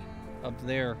figurehead of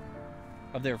their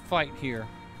fight here,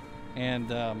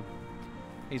 and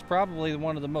he's probably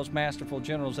one of the most masterful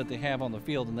generals that they have on the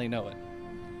field, and they know it.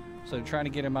 So they're trying to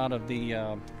get him out of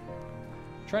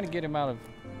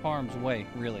harm's way,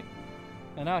 really.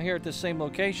 And out here at this same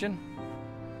location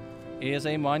is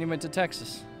a monument to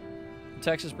Texas. The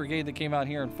Texas Brigade that came out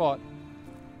here and fought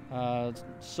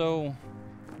so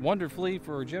wonderfully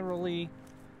for General Lee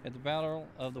at the Battle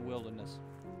of the Wilderness.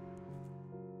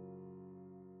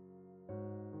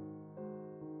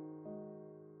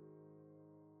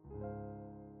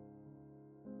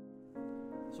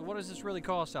 So what does this really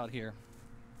cost out here?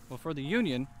 Well, for the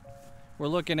Union, we're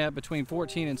looking at between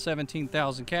 14,000 and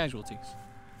 17,000 casualties.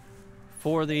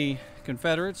 For the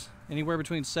Confederates, anywhere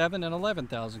between 7,000 and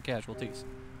 11,000 casualties.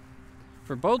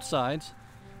 For both sides,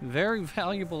 very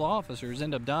valuable officers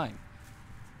end up dying.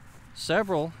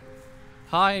 Several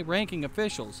high-ranking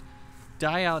officials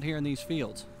die out here in these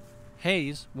fields.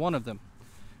 Hayes, one of them.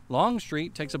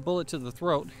 Longstreet takes a bullet to the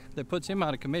throat that puts him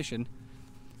out of commission,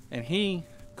 and he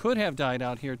could have died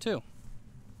out here too.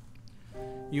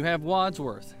 You have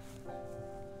Wadsworth.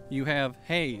 You have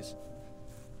Hayes.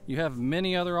 You have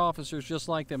many other officers just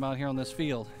like them out here on this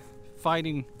field,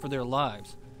 fighting for their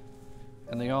lives,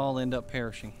 and they all end up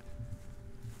perishing.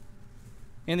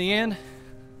 In the end,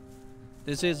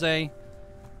 this is I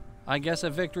guess a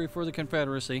victory for the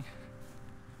Confederacy,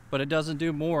 but it doesn't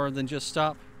do more than just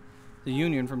stop the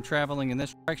Union from traveling in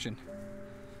this direction.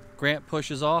 Grant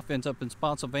pushes off, ends up in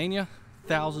Spotsylvania.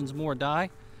 Thousands more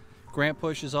die. Grant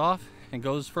pushes off and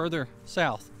goes further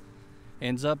south.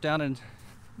 Ends up down in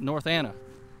North Anna.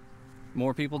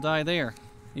 More people die there.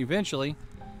 Eventually,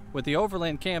 with the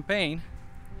overland campaign,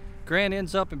 Grant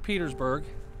ends up in Petersburg,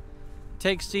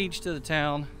 takes siege to the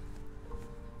town,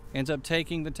 ends up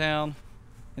taking the town,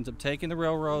 ends up taking the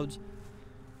railroads,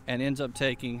 and ends up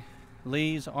taking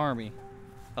Lee's army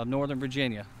of Northern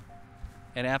Virginia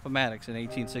at Appomattox in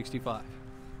 1865.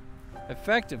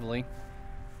 Effectively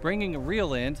bringing a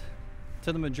real end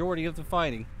to the majority of the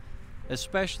fighting,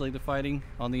 especially the fighting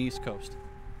on the East Coast.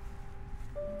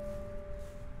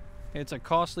 It's a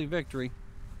costly victory,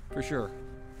 for sure,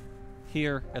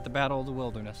 here at the Battle of the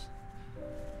Wilderness,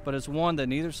 but it's one that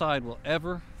neither side will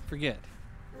ever forget,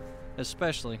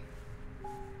 especially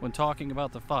when talking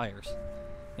about the fires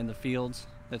in the fields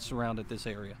that surrounded this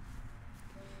area.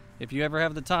 If you ever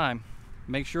have the time,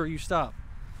 make sure you stop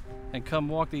and come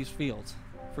walk these fields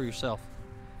for yourself.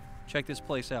 Check this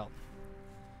place out.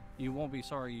 You won't be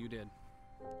sorry you did.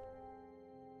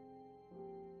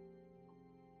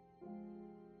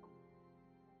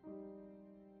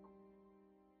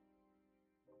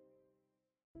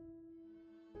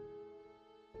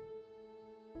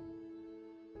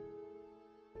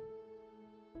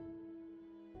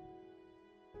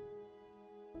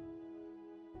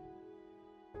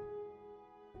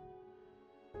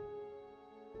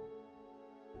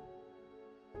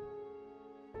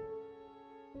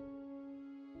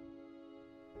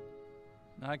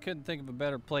 I couldn't think of a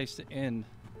better place to end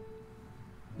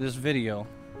this video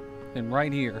than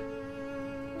right here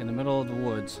in the middle of the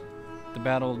woods, the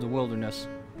Battle of the Wilderness,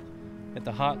 at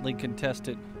the hotly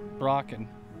contested Brock and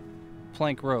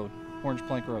Plank Road, Orange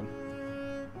Plank Road.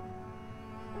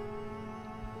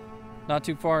 Not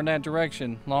too far in that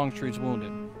direction, Longstreet's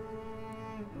wounded.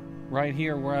 Right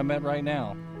here where I'm at right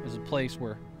now is a place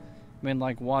where men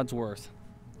like Wadsworth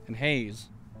and Hayes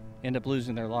end up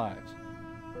losing their lives.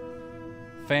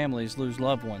 Families lose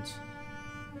loved ones.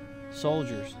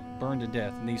 Soldiers burn to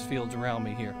death in these fields around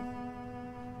me here.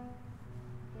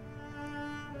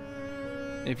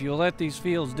 If you'll let these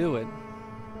fields do it,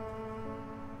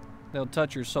 they'll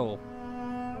touch your soul.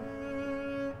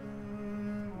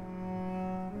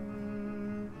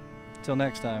 Till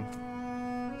next time,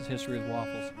 this is History with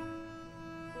Waffles.